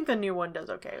 which I think the new one does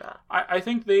okay at. I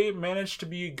think they managed to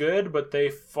be good, but they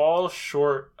fall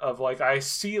short of, I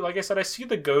see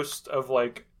the ghost of,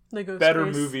 the ghost better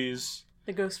face. Movies.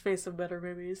 The ghost face of better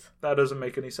movies. That doesn't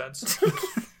make any sense.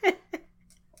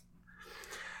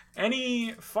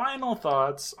 Any final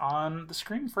thoughts on the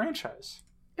Scream franchise?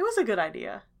 It was a good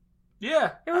idea.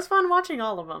 Yeah. It was fun watching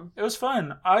all of them. It was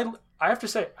fun. I have to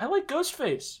say, I like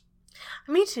Ghostface.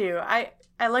 Me too. I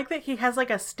like that he has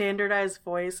a standardized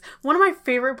voice. One of my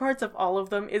favorite parts of all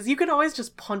of them is you can always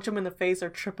just punch him in the face or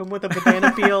trip him with a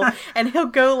banana peel and he'll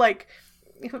go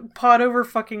pot over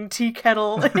fucking tea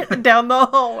kettle down the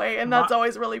hallway, and that's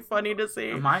always really funny to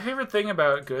see. My favorite thing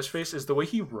about Ghostface is the way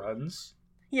he runs.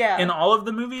 Yeah. In all of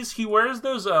the movies, he wears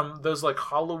those like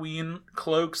Halloween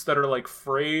cloaks that are like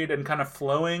frayed and kind of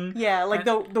flowing. Yeah, like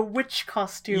the witch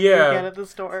costume you get at the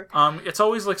store. It's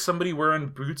always like somebody wearing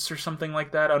boots or something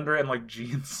like that under and like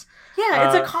jeans. Yeah,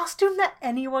 it's a costume that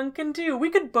anyone can do. We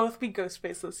could both be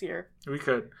Ghostface this year. We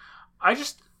could. I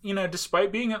just,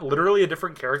 despite being literally a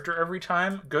different character every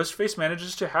time, Ghostface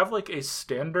manages to have like a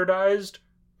standardized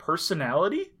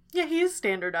personality. Yeah, he is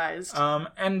standardized.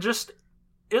 And just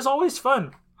is always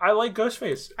fun. I like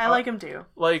Ghostface. I like him too.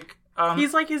 Like,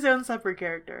 he's like his own separate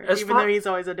character, even though he's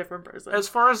always a different person. As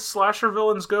far as slasher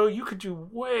villains go, you could do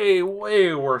way,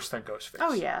 way worse than Ghostface.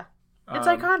 Oh yeah, it's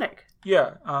iconic.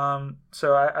 Yeah.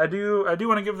 So I do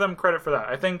want to give them credit for that.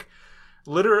 I think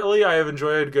literally I have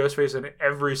enjoyed Ghostface in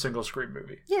every single Scream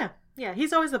movie. Yeah.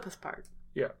 He's always the best part.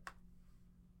 Yeah.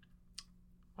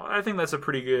 Well, I think that's a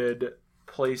pretty good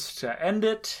place to end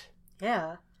it.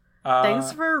 Yeah.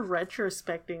 Thanks for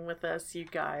retrospecting with us, you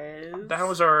guys. That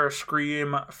was our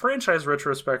Scream franchise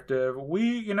retrospective.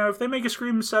 We, if they make a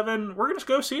Scream 7, we're going to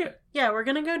go see it. Yeah, we're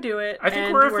going to go do it. I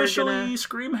think we're officially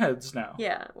Scream heads now.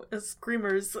 Yeah,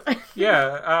 Screamers.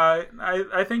 Yeah,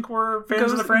 I think we're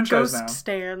fans of the franchise now. Ghost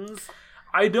stands.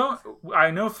 I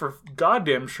know for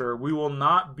goddamn sure we will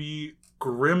not be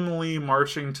grimly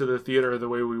marching to the theater the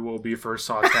way we will be for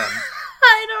Saw 10.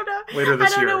 I don't know. Later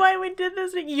this year. I don't know why we did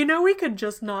this. We could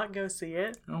just not go see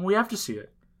it. We have to see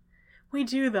it. We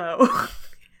do, though.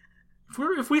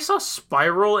 If we saw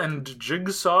Spiral and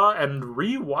Jigsaw and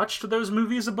re-watched those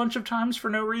movies a bunch of times for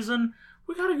no reason,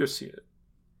 we gotta go see it.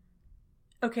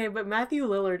 Okay, but Matthew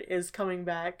Lillard is coming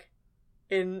back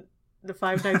in the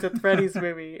Five Nights at Freddy's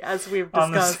movie, as we've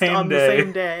discussed on the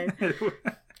same day.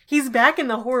 He's back in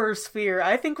the horror sphere.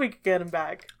 I think we could get him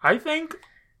back. I think...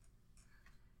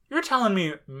 You're telling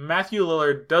me Matthew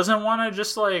Lillard doesn't want to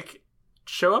just,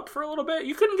 show up for a little bit?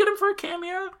 You couldn't get him for a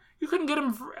cameo? You couldn't get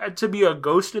him to be a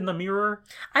ghost in the mirror?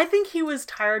 I think he was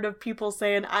tired of people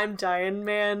saying, "I'm dying,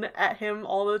 man," at him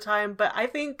all the time, but I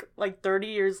think, 30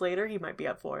 years later, he might be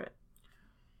up for it.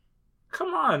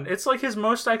 Come on. It's, his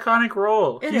most iconic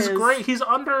role. He's great. He's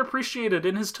underappreciated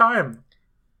in his time.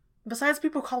 Besides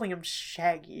people calling him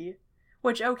Shaggy,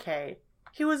 which, okay,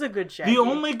 he was a good Shaggy. The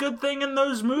only good thing in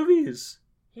those movies.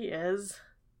 He is.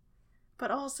 But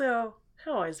also,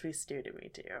 he'll always be Stu to me,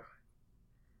 too.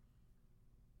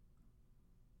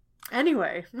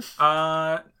 Anyway.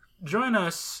 Join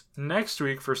us next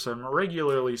week for some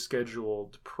regularly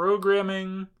scheduled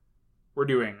programming. We're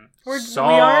doing Saw.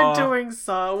 We are doing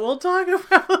Saw. We'll talk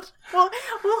about...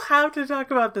 We'll have to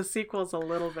talk about the sequels a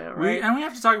little bit, right? We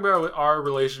have to talk about our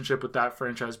relationship with that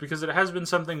franchise, because it has been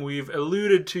something we've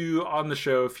alluded to on the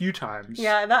show a few times.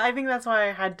 Yeah, I think that's why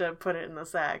I had to put it in the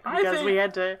sack, because we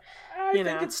had to... I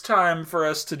think it's time for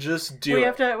us to just do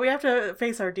it. We have to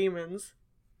face our demons.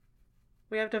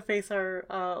 We have to face our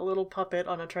little puppet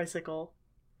on a tricycle.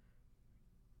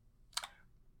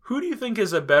 Who do you think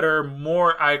is a better,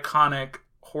 more iconic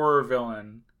horror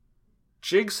villain?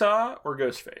 Jigsaw or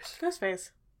Ghostface?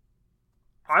 Ghostface.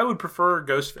 I would prefer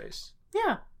Ghostface.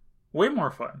 Yeah. Way more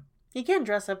fun. You can't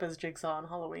dress up as Jigsaw on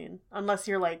Halloween, unless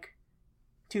you're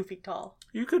 2 feet tall.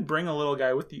 You could bring a little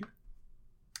guy with you.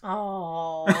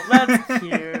 Oh, that's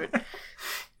cute.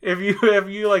 If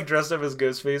you dressed up as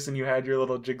Ghostface and you had your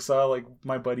little Jigsaw, like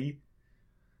my buddy.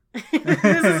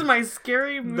 This is my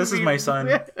scary movie. This is my son.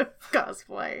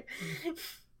 Cosplay.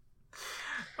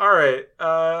 All right.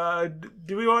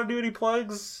 Do we want to do any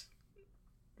plugs?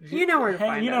 You know where to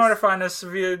find us. You know where to find us.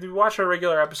 If you watch our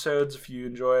regular episodes, if you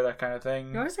enjoy that kind of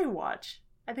thing. You always say watch.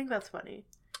 I think that's funny.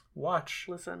 Watch.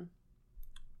 Listen.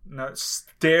 No,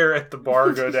 stare at the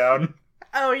bar go down.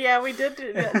 Oh yeah, we did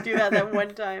do that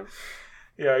one time.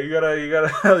 Yeah, you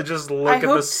gotta just look at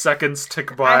the seconds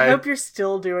tick by. I hope you're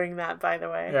still doing that, by the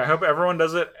way. Yeah, I hope everyone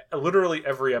does it literally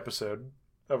every episode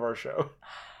of our show.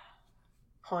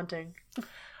 Haunting.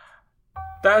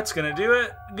 That's gonna do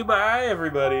it. Goodbye,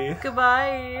 everybody.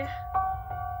 Goodbye.